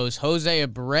yabos. Jose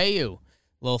Abreu,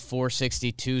 little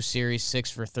 462 series,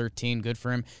 6 for 13. Good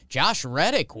for him. Josh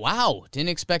Reddick, wow, didn't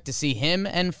expect to see him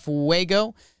and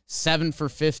Fuego, 7 for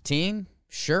 15.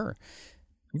 Sure.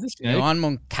 He's a snake. Juan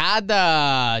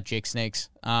Moncada, Jake Snakes.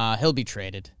 He'll be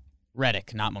traded.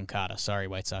 Reddick, not Moncada. Sorry,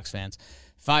 White Sox fans.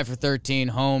 5 for 13.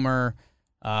 Homer.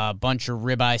 Bunch of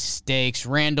ribeye steaks.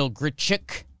 Randall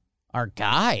Grichuk, our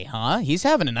guy, huh? He's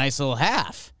having a nice little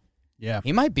half. Yeah.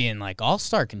 He might be in like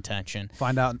all-star contention.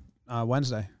 Find out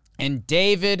Wednesday. And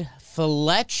David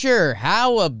Fletcher,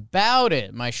 how about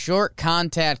it? My short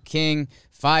contact king,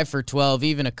 5 for 12,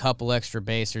 even a couple extra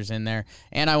basers in there.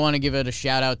 And I want to give it a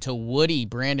shout out to Woody,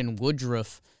 Brandon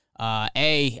Woodruff.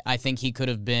 I think he could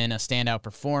have been a standout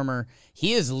performer.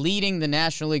 He is leading the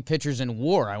National League pitchers in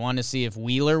WAR. I want to see if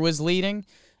Wheeler was leading.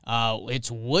 It's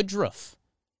Woodruff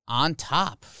on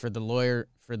top for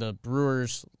the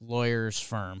Brewers lawyers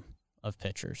firm of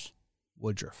pitchers.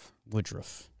 Woodruff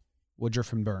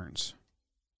and Burns.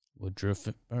 Woodruff.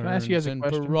 Can I ask you guys a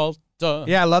question? Peralta.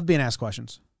 Yeah, I love being asked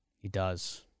questions. He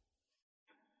does.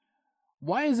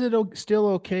 Why is it still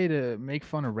okay to make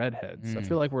fun of redheads? I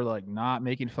feel like we're like not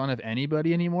making fun of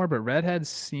anybody anymore, but redheads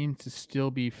seem to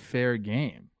still be fair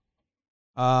game.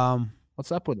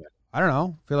 What's up with it? I don't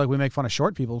know. I feel like we make fun of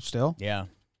short people still. Yeah.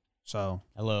 So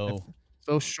Hello.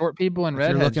 Those short people and if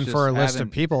you're redheads. looking for a just list of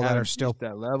haven't- people that haven't are still reached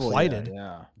that level yet, plighted.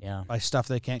 Yeah. Yeah. by stuff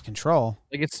they can't control.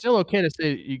 Like it's still okay to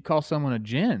say you call someone a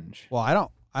ginge. Well, I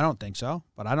don't think so,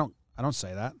 but I don't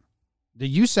say that.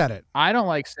 You said it. I don't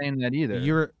like saying that either.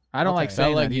 I don't okay. like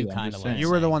saying Felt like that you either. I'm kinda just like saying. You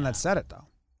were the saying one that. that said it though.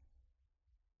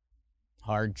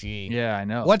 Hard G. Yeah, I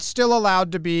know. What's still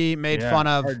allowed to be made Yeah, fun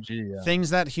of? hard G, yeah.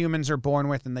 Things that humans are born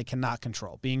with and they cannot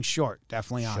control. Being short,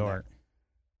 definitely on Short.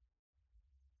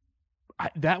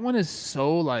 That one is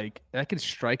so like that could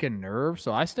strike a nerve,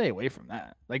 so I stay away from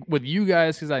that. Like with you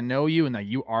guys, because I know you and that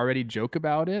you already joke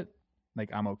about it. Like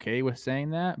I'm okay with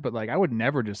saying that, but like I would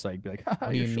never just like be like, "Haha,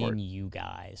 What do you're you short." mean, you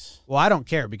guys? Well, I don't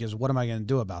care because what am I going to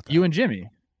do about that? You and Jimmy,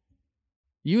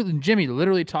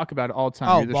 literally talk about it all the time.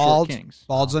 oh, You're the bald. short kings.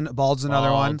 Bald's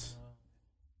another one.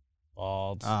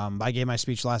 Bald. I gave my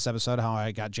speech last episode how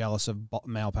I got jealous of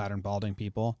male pattern balding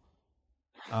people.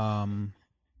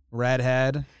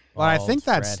 Redhead. But I think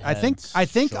Balds, I think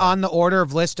redheads, short. on the order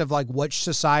of list of like which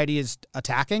society is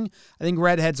attacking, I think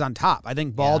redhead's on top. I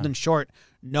think bald Yeah. and short,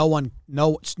 no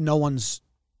one's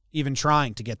even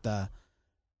trying to get that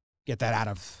out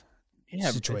of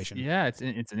situation. It's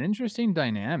an interesting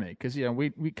dynamic because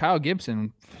we Kyle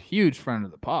Gibson, huge friend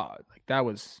of the pod. Like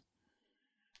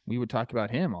we would talk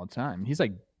about him all the time. He's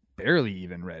like barely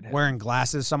even redhead. Wearing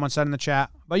glasses, someone said in the chat,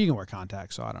 but you can wear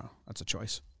contacts, so I don't know. That's a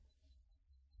choice.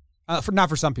 Not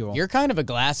for some people. You're kind of a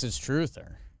glasses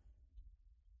truther.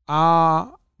 Uh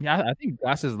Yeah, I think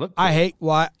glasses look. I cool. hate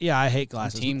what? Yeah, I hate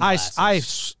glasses. team I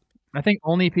think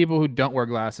only people who don't wear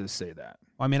glasses say that.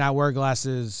 I mean, I wear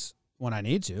glasses when I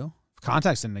need to. If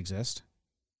contacts didn't exist.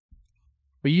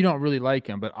 But you don't really like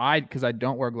them. But because I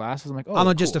don't wear glasses, I'm like, oh, I'm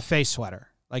they're just a cool. face sweater.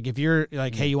 Like if you're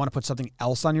like, hey, you want to put something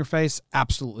else on your face?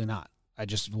 Absolutely not. I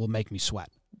just will make me sweat.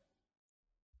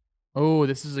 Oh,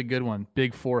 this is a good one.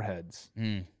 Big foreheads.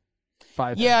 Mm.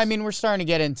 5 Yeah, I heads. mean, we're starting to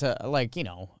get into like,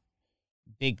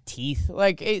 big teeth.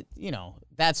 Like,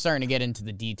 that's starting to get into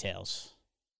the details.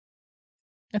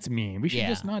 That's mean. We should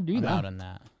just not do I'm that. out on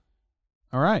that.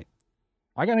 All right.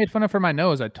 I got made fun of for my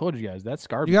nose. I told you guys that's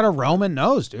garbage. You got a Roman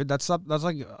nose, dude. That's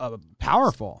like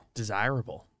powerful.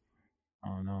 Desirable.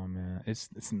 Oh no, man. It's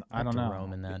I Put don't the know.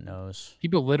 Rome in that nose.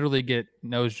 People literally get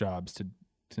nose jobs to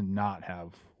not have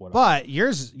what. But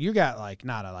yours, you got like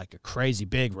not a crazy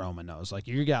big Roman nose. Like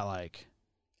you got like,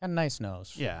 Got a nice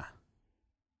nose. yeah.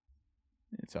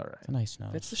 It's all right. It's a nice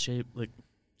nose. That's the shape of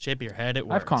your head. It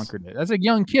works. I've conquered it. As a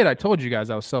young kid, I told you guys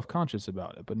I was self-conscious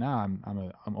about it, but now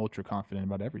I'm ultra confident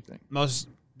about everything.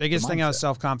 Biggest thing I was mindset.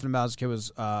 self-confident about as a kid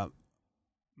was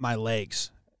my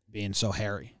legs being so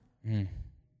hairy. Mm.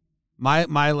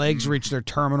 My legs reached their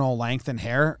terminal length and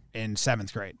hair in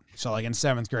 7th grade. So like in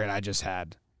 7th grade, I just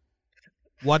had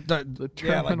what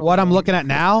what I'm looking at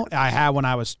now. I had when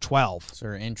I was 12, Those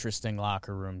are interesting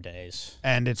locker room days.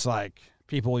 and it's like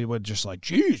people would just like,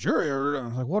 "Geez, you're."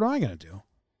 I'm like, what am I gonna do?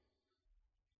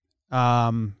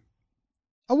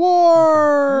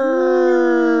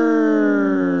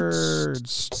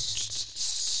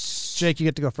 Awards. Jake, you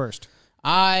get to go first.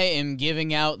 I am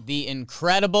giving out the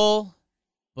Incredible,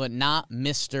 but not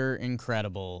Mr.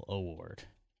 Incredible award.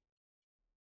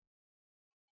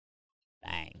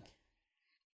 Bang.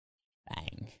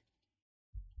 Bang.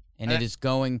 And it is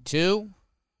going to...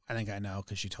 I think I know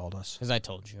because you told us. Because I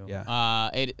told you. Yeah.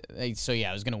 So,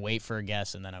 I was going to wait for a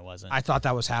guess, and then I wasn't. I thought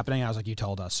that was happening. I was like, you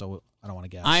told us, so I don't want to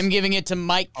guess. I'm giving it to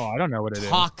Mike I don't know what it is.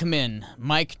 Talkman.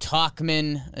 Mike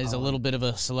Talkman is a little bit of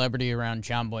a celebrity around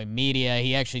John Boy Media.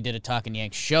 He actually did a Talkin'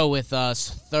 Yanks show with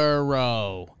us.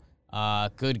 Thorough.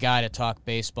 Good guy to talk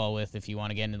baseball with if you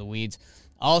want to get into the weeds.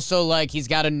 Also, he's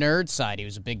got a nerd side. He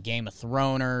was a big Game of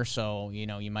Throner, so,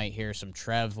 you might hear some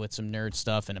Trev with some nerd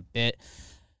stuff in a bit.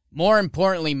 More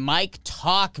importantly, Mike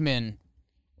Talkman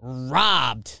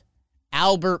robbed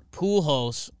Albert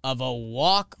Pujols of a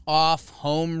walk-off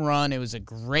home run. It was a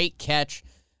great catch.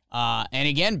 And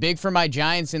again, big for my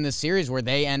Giants in the series where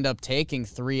they end up taking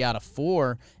 3 out of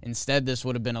 4. Instead, this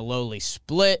would have been a lowly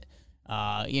split.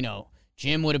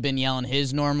 Jim would have been yelling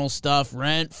his normal stuff,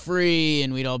 rent-free,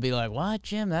 and we'd all be like, what,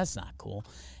 Jim? That's not cool.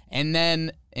 And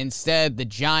then instead, the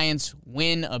Giants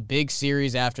win a big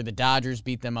series after the Dodgers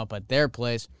beat them up at their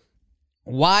place.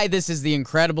 Why this is the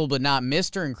Incredible but not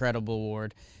Mr. Incredible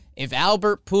award, if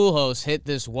Albert Pujols hit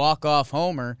this walk-off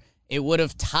homer, it would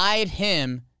have tied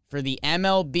him for the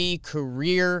MLB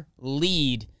career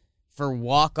lead for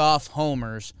walk-off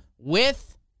homers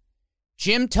with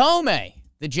Jim Thome,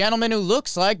 the gentleman who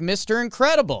looks like Mr.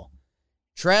 Incredible.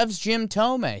 Trev's Jim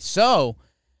Thome. So,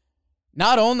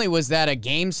 not only was that a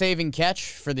game-saving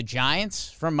catch for the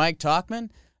Giants from Mike Talkman,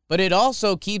 but it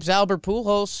also keeps Albert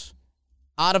Pujols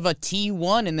out of a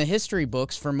T1 in the history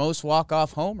books for most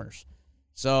walk-off homers.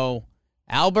 So,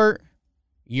 Albert,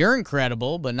 you're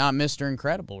incredible, but not Mr.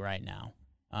 Incredible right now.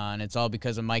 And it's all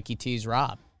because of Mikey T's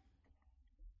Rob.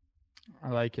 I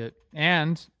like it.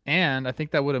 And I think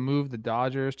that would have moved the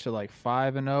Dodgers to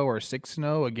 5-0 or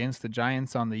 6-0 against the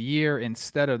Giants on the year.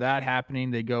 Instead of that happening,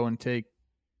 they go and take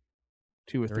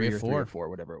 2 or 3 or 4 or 4,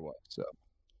 whatever it was. So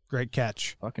Great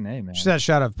catch. fucking A, man. Just that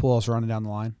shot of Pujols running down the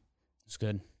line. It's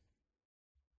good.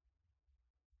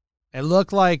 It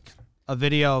looked like a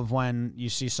video of when you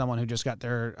see someone who just got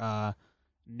their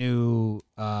new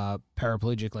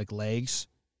paraplegic legs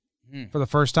for the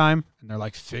first time, and they're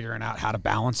figuring out how to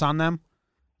balance on them.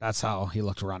 That's how he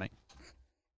looked running.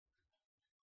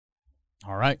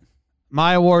 All right.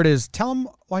 My award is tell him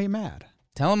why you mad.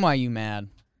 Tell him why you mad.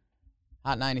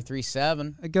 Hot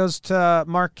 93.7. It goes to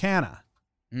Mark Canna.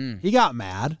 He got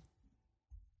mad,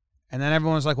 and then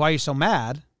everyone was like, why are you so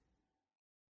mad?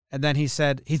 And then he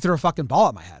said, he threw a fucking ball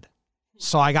at my head.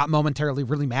 So I got momentarily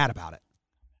really mad about it.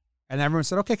 And everyone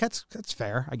said, okay, that's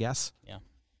fair, I guess. Yeah.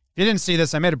 If you didn't see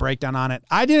this, I made a breakdown on it.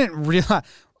 I didn't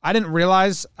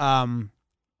realize I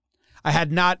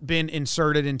had not been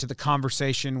inserted into the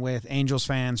conversation with Angels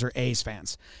fans or A's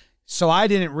fans. So I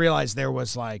didn't realize there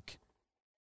was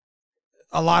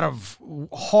a lot of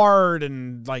hard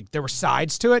and there were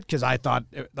sides to it, because I thought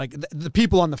the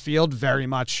people on the field very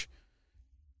much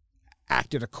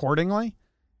acted accordingly.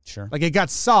 Sure. It got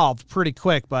solved pretty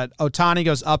quick, but Ohtani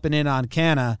goes up and in on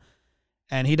Canna,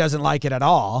 and he doesn't like it at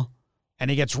all, and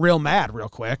he gets real mad real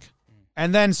quick.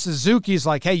 And then Suzuki's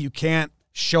like, hey, you can't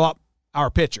show up our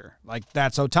pitcher.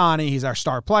 That's Ohtani. He's our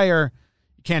star player.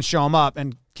 You can't show him up.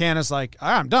 And Canna's like, all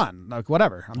right, I'm done.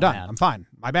 Whatever. I'm done. Bad. I'm fine.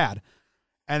 My bad.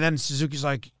 And then Suzuki's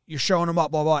like, you're showing him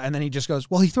up, blah, blah. And then he just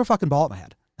goes, well, he threw a fucking ball at my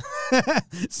head.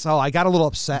 So I got a little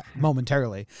upset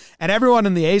momentarily. And everyone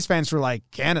in the A's fans were like,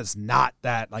 Canna's not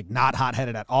that, not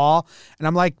hot-headed at all. And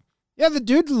I'm like, yeah, the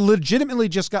dude legitimately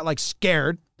just got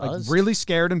scared, really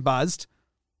scared and buzzed,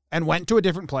 and went to a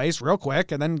different place real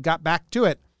quick and then got back to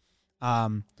it.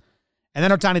 And then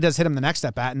Ohtani does hit him the next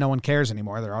at bat, and no one cares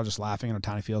anymore. They're all just laughing, and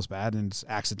Ohtani feels bad, and it's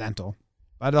accidental.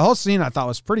 But the whole scene I thought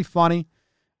was pretty funny,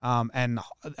 and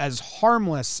as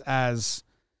harmless as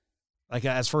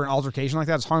for an altercation like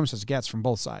that, as harmless as it gets from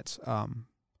both sides.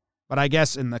 But I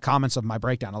guess in the comments of my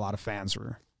breakdown, a lot of fans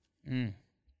were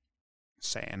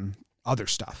saying other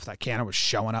stuff, that Canna was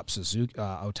showing up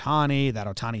Ohtani, that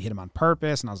Ohtani hit him on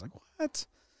purpose, and I was like, what?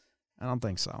 I don't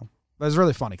think so. But it was a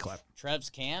really funny clip. Trev's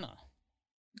Canna.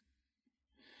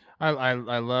 I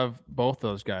love both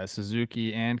those guys,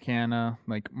 Suzuki and Canna.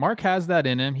 Mark has that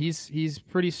in him. He's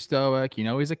pretty stoic.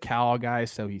 He's a Cal guy,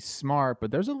 so he's smart, but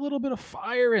there's a little bit of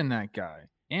fire in that guy.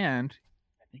 And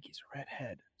I think he's a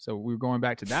redhead. So we're going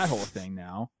back to that whole thing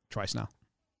now. Twice now.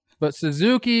 But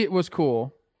Suzuki was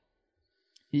cool.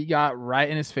 He got right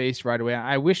in his face right away.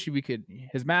 I wish we could.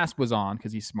 His mask was on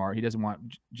because he's smart. He doesn't want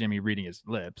Jimmy reading his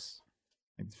lips.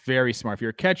 It's very smart. If you're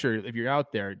a catcher, if you're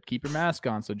out there, keep your mask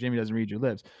on so Jimmy doesn't read your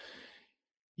lips.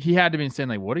 he had to be saying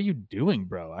like, "What are you doing,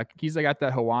 bro?" He's like got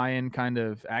that Hawaiian kind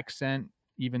of accent,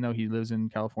 even though he lives in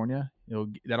California.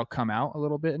 That'll come out a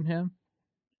little bit in him,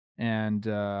 and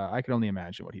I could only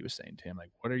imagine what he was saying to him.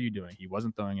 Like, "What are you doing?" He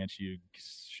wasn't throwing at you.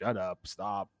 Shut up!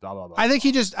 Stop! Blah blah blah. I think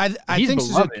he just. I He's think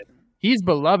beloved. Suzuki, He's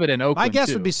beloved in Oakland. my guess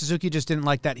too. would be Suzuki just didn't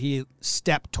like that he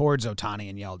stepped towards Otani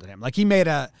and yelled at him. Like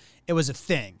it was a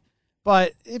thing.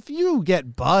 But if you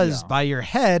get buzzed by your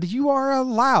head, you are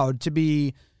allowed to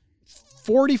be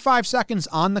 45 seconds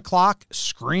on the clock,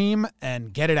 scream,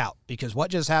 and get it out. Because what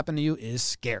just happened to you is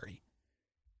scary.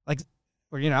 Like,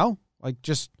 or,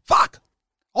 just, fuck.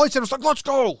 All he said was like, let's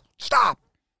go. Stop.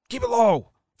 Keep it low.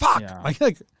 Fuck. Yeah. Like,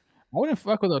 I wouldn't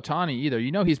fuck with Otani either.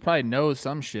 He's probably knows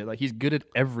some shit. Like, he's good at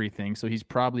everything, so he's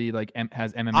probably like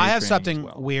has MMA. I have training something as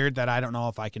well. weird that I don't know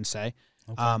if I can say.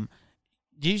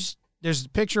 There's a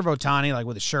picture of Otani like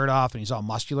with his shirt off and he's all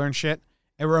muscular and shit.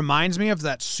 It reminds me of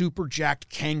that super jacked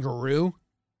kangaroo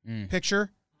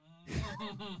picture.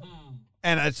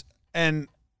 and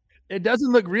It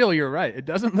doesn't look real. You're right. It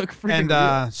doesn't look freaking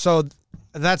real. So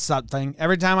that's something.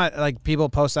 Every time I like people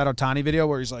post that Otani video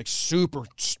where he's like super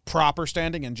proper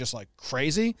standing and just like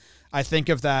crazy, I think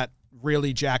of that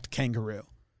really jacked kangaroo.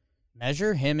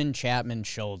 Measure him and Chapman's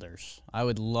shoulders. I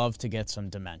would love to get some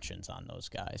dimensions on those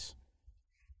guys.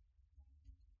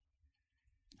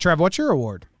 Trev, what's your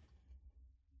award?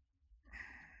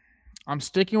 I'm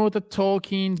sticking with the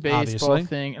Tolkien baseball Obviously.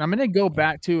 thing, and I'm going to go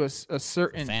back to a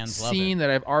certain Fans love scene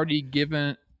that I've already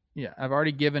given. Yeah, I've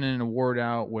already given an award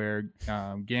out where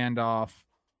Gandalf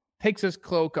takes his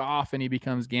cloak off and he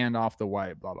becomes Gandalf the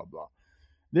White. Blah blah blah.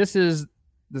 This is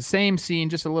the same scene,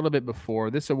 just a little bit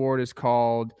before. This award is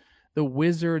called the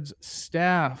Wizard's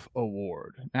Staff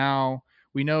Award. Now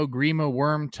we know Grima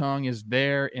Wormtongue is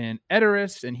there in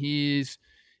Edoras, and he's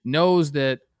knows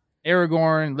that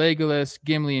Aragorn, Legolas,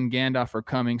 Gimli, and Gandalf are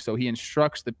coming, so he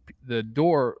instructs the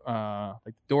door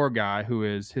guy,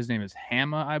 his name is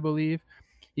Hamma, I believe.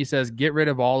 He says, get rid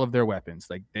of all of their weapons.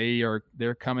 Like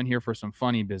they're coming here for some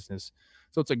funny business.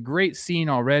 So it's a great scene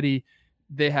already.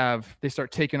 They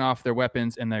start taking off their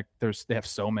weapons, and they have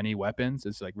so many weapons.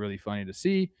 It's like really funny to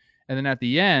see. And then at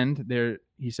the end,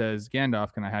 he says,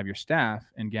 Gandalf, can I have your staff?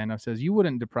 And Gandalf says, you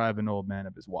wouldn't deprive an old man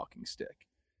of his walking stick.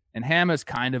 And Hamma's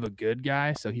kind of a good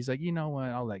guy, so he's like, you know what?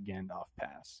 I'll let Gandalf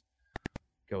pass.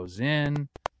 Goes in.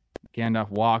 Gandalf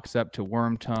walks up to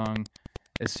Wormtongue.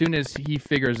 As soon as he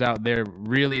figures out they're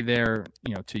really there,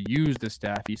 to use the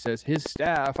staff, he says, his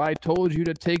staff, I told you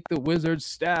to take the wizard's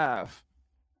staff.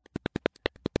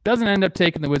 Doesn't end up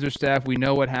taking the wizard's staff. We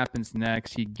know what happens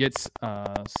next. He gets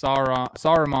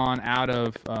Saruman out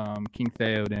of King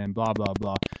Theoden, blah, blah,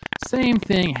 blah. Same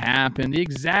thing happened. The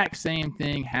exact same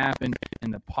thing happened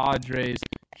in the Padres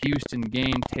Houston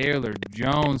game. Taylor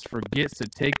Jones forgets to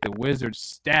take the wizard's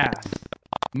staff.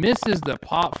 Misses the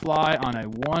pop fly on a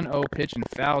 1-0 pitch in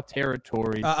foul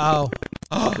territory.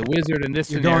 The wizard in this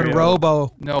You're scenario. going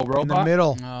robo. No, robot. In the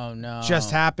middle. Oh, no.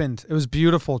 Just happened. It was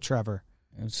beautiful, Trevor.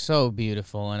 It was so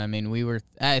beautiful. And I mean,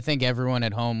 I think everyone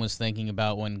at home was thinking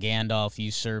about when Gandalf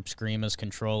usurps Grima's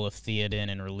control of Theoden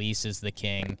and releases the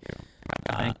king.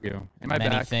 Thank you. Am I Many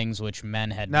back? things which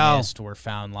men had No. missed were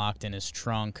found locked in his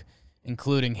trunk,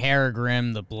 including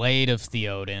Haragrim, the blade of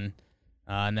Theoden.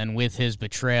 And then with his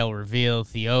betrayal revealed,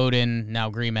 Theoden, now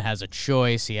Grima has a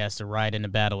choice. He has to ride into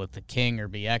battle with the king or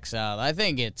be exiled. I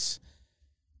think it's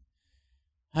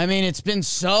been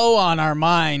so on our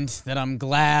mind that I'm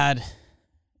glad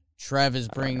Trev is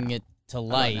bringing it to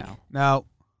light. No.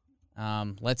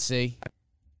 Let's see.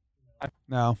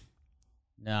 No.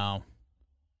 No.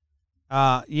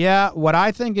 Yeah, what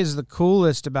I think is the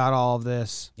coolest about all of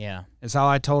this Yeah. is how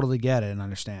I totally get it and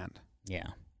understand. Yeah.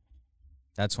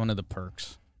 That's one of the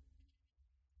perks.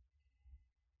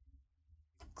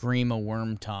 Grima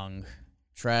Wormtongue.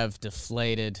 Trev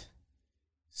deflated,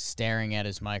 staring at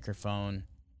his microphone.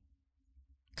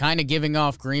 Kind of giving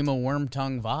off Grima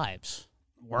Wormtongue vibes.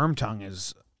 Wormtongue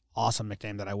is an awesome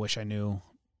nickname that I wish I knew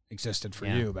existed for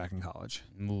Yeah. you back in college.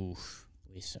 Oof.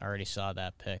 We already saw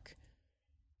that pick.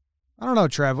 I don't know,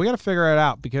 Trev. We got to figure it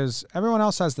out because everyone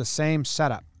else has the same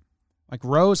setup. Like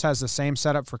Rose has the same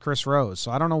setup for Chris Rose,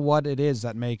 so I don't know what it is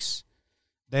that makes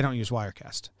they don't use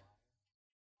Wirecast.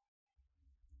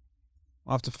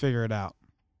 We'll have to figure it out.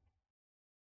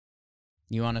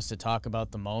 You want us to talk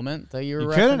about the moment that you were You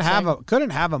referencing?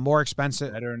 couldn't have a more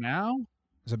expensive. Better now?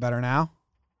 Is it better now?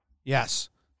 Yes.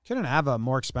 Couldn't have a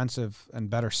more expensive and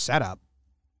better setup.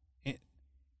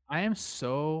 I am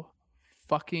so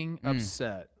fucking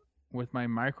upset with my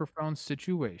microphone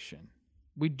situation.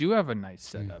 We do have a nice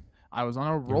setup. I was on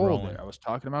a roll rolling. there. I was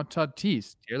talking about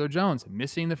Tatis, Taylor Jones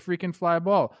missing the freaking fly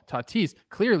ball. Tatis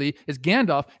clearly is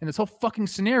Gandalf in this whole fucking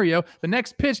scenario. The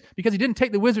next pitch, because he didn't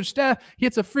take the Wizard staff, he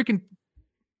hits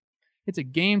a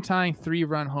game-tying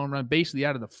 3-run home run basically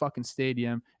out of the fucking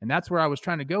stadium. And that's where I was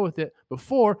trying to go with it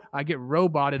before I get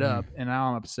roboted up, and now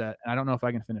I'm upset. And I don't know if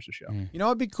I can finish the show. You know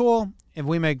what'd be cool? If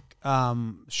we make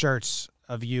shirts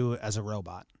of you as a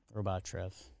robot. Robot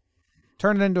Trev.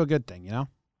 Turn it into a good thing, you know?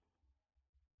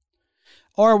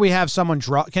 Or we have someone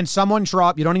draw. Can someone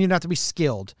draw? You don't even have to be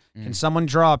skilled. Can someone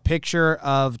draw a picture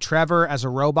of Trevor as a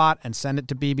robot and send it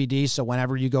to BBD so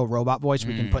whenever you go robot voice,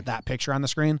 we can put that picture on the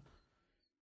screen?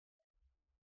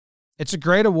 It's a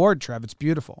great award, Trev. It's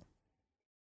beautiful.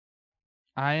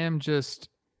 I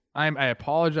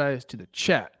apologize to the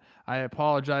chat. I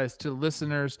apologize to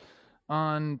listeners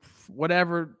on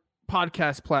whatever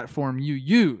podcast platform you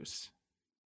use.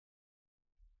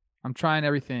 I'm trying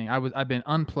everything. I've been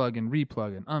unplugging,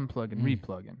 replugging,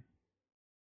 replugging.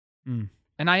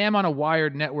 And I am on a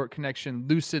wired network connection,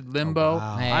 lucid limbo. Oh,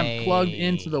 wow. I'm plugged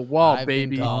into the wall, I've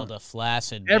baby. Been called a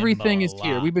flaccid Everything bimbo is a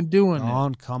here. lot. We've been doing it.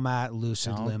 Don't come at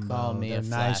Lucid Don't Limbo. call me They're a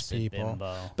nice flaccid people.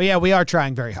 bimbo. But yeah, we are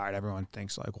trying very hard. Everyone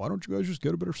thinks like, why don't you guys just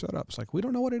get a better setup? It's like, we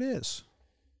don't know what it is.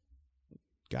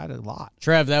 Got a lot.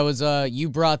 Trev, that was you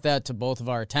brought that to both of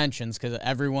our attentions because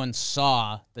everyone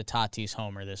saw the Tatis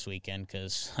homer this weekend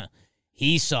because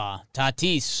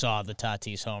Tatis saw the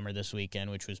Tatis homer this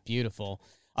weekend, which was beautiful.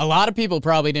 A lot of people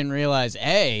probably didn't realize,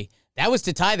 that was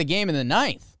to tie the game in the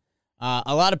ninth.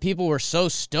 A lot of people were so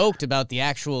stoked about the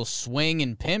actual swing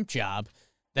and pimp job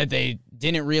that they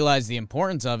didn't realize the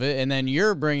importance of it. And then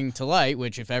you're bringing to light,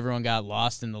 which if everyone got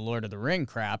lost in the Lord of the Ring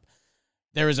crap,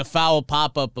 there was a foul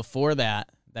pop-up before that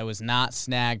was not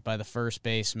snagged by the first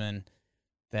baseman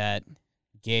that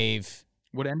gave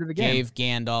What ended the game? gave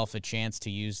Gandalf a chance to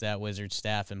use that Wizard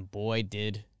staff, and boy,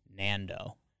 did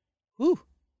Nando. Whew.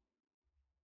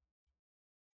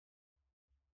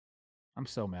 I'm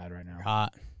so mad right now.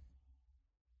 Hot.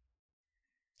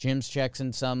 Jim's checks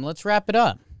in some. Let's wrap it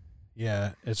up.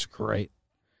 Yeah, it's great.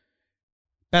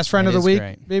 Best friend It of the is week,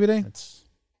 great. BBD? It's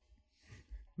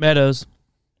Meadows,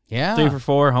 yeah. 3 for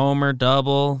 4, homer,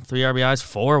 double, 3 RBIs,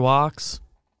 4 walks.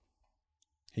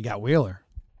 He got Wheeler.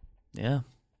 Yeah,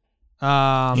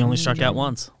 he only struck out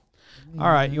once.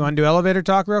 All right, you want to do elevator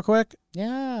talk real quick?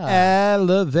 Yeah.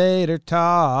 Elevator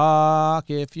talk.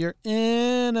 If you're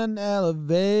in an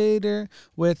elevator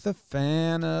with a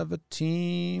fan of a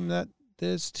team that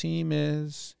this team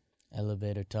is.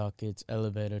 Elevator talk, it's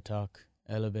elevator talk.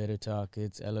 Elevator talk,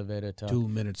 it's elevator talk. 2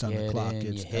 minutes on the Get clock. in,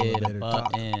 It's you hit a elevator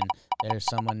talk. button. There's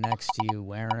someone next to you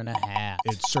wearing a hat.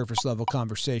 It's surface level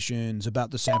conversations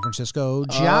about the San Francisco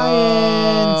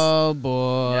Giants. Oh,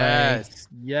 boy.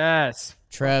 Yes.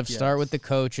 Trev, Yes. start with the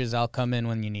coaches. I'll come in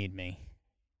when you need me.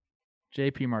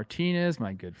 JP Martinez,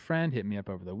 my good friend, hit me up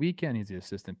over the weekend. He's the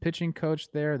assistant pitching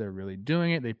coach there. They're really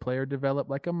doing it. They player develop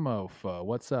like a mofo.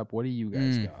 What's up? What do you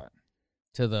guys got?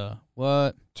 To the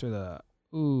what? To the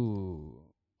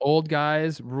Old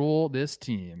guys rule this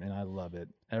team, and I love it.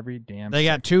 Every damn They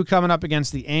got 2 coming up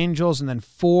against the Angels and then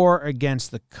 4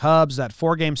 against the Cubs. That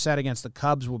 4-game set against the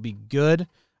Cubs will be good.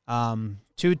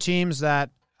 2 teams that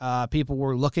people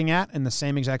were looking at in the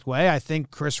same exact way. I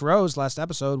think Chris Rose, last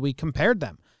episode, we compared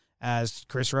them as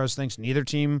Chris Rose thinks neither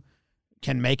team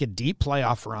can make a deep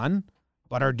playoff run,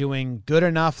 but are doing good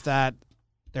enough that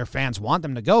their fans want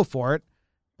them to go for it,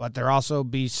 but they're also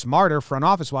be smarter front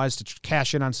office-wise to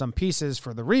cash in on some pieces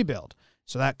for the rebuild.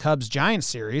 So that Cubs-Giants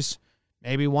series,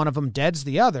 maybe one of them deads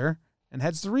the other and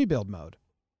heads to rebuild mode.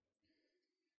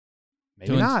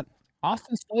 Maybe not.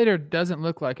 Austin Slater doesn't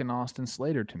look like an Austin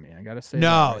Slater to me. I got to say. No,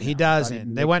 that right he now. I thought he'd doesn't.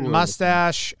 be They way went cooler with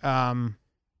mustache.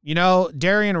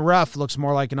 Darian Ruff looks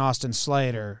more like an Austin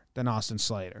Slater than Austin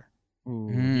Slater. him.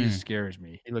 Ooh, he scares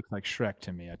me. He looks like Shrek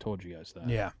to me. I told you guys that.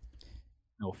 Yeah.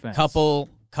 No offense.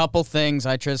 Couple things.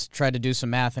 I just tried to do some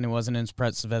math and it wasn't as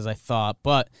impressive as I thought.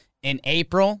 But in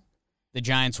April, the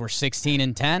Giants were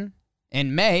 16-10.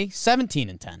 In May,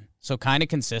 17-10. So kind of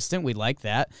consistent. We like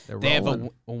that. They have a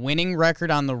winning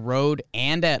record on the road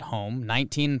and at home.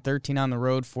 19-13 on the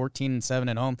road, 14-7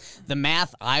 at home. The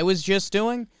math I was just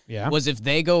doing was if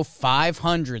they go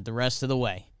 500 the rest of the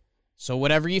way. So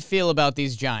whatever you feel about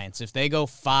these Giants, if they go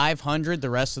 500 the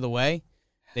rest of the way,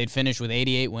 they'd finish with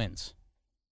 88 wins.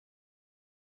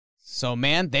 So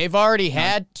man, they've already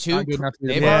had 2. not good enough to be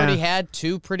the They've best. already had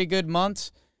 2 pretty good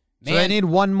months. So they need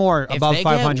one more If above they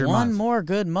 500 get one month. more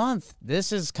good month,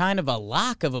 this is kind of a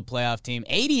lock of a playoff team.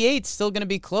 88's still going to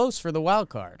be close for the wild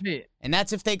card. Hey, And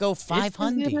that's if they go They have a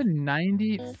 500.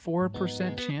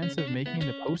 94% chance of making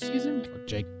the postseason.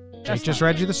 Jake just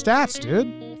read you the stats,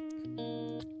 dude.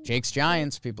 Jake's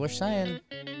Giants, people are saying.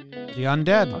 The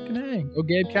Undead. Fucking A. Go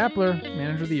Gabe Kapler,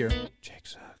 manager of the year.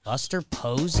 Buster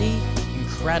Posey,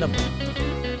 incredible.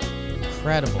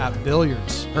 Incredible. At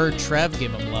billiards. Heard Trev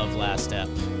give him love last ep.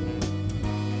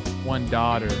 One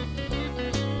daughter.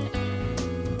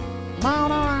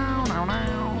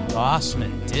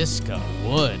 Bossman, Disco,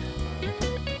 Wood.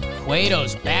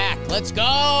 Cueto's back. Let's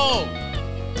go!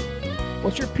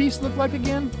 What's your piece look like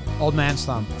again? Old man's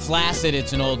thumb. Flaccid,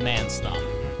 it's an old man's thumb.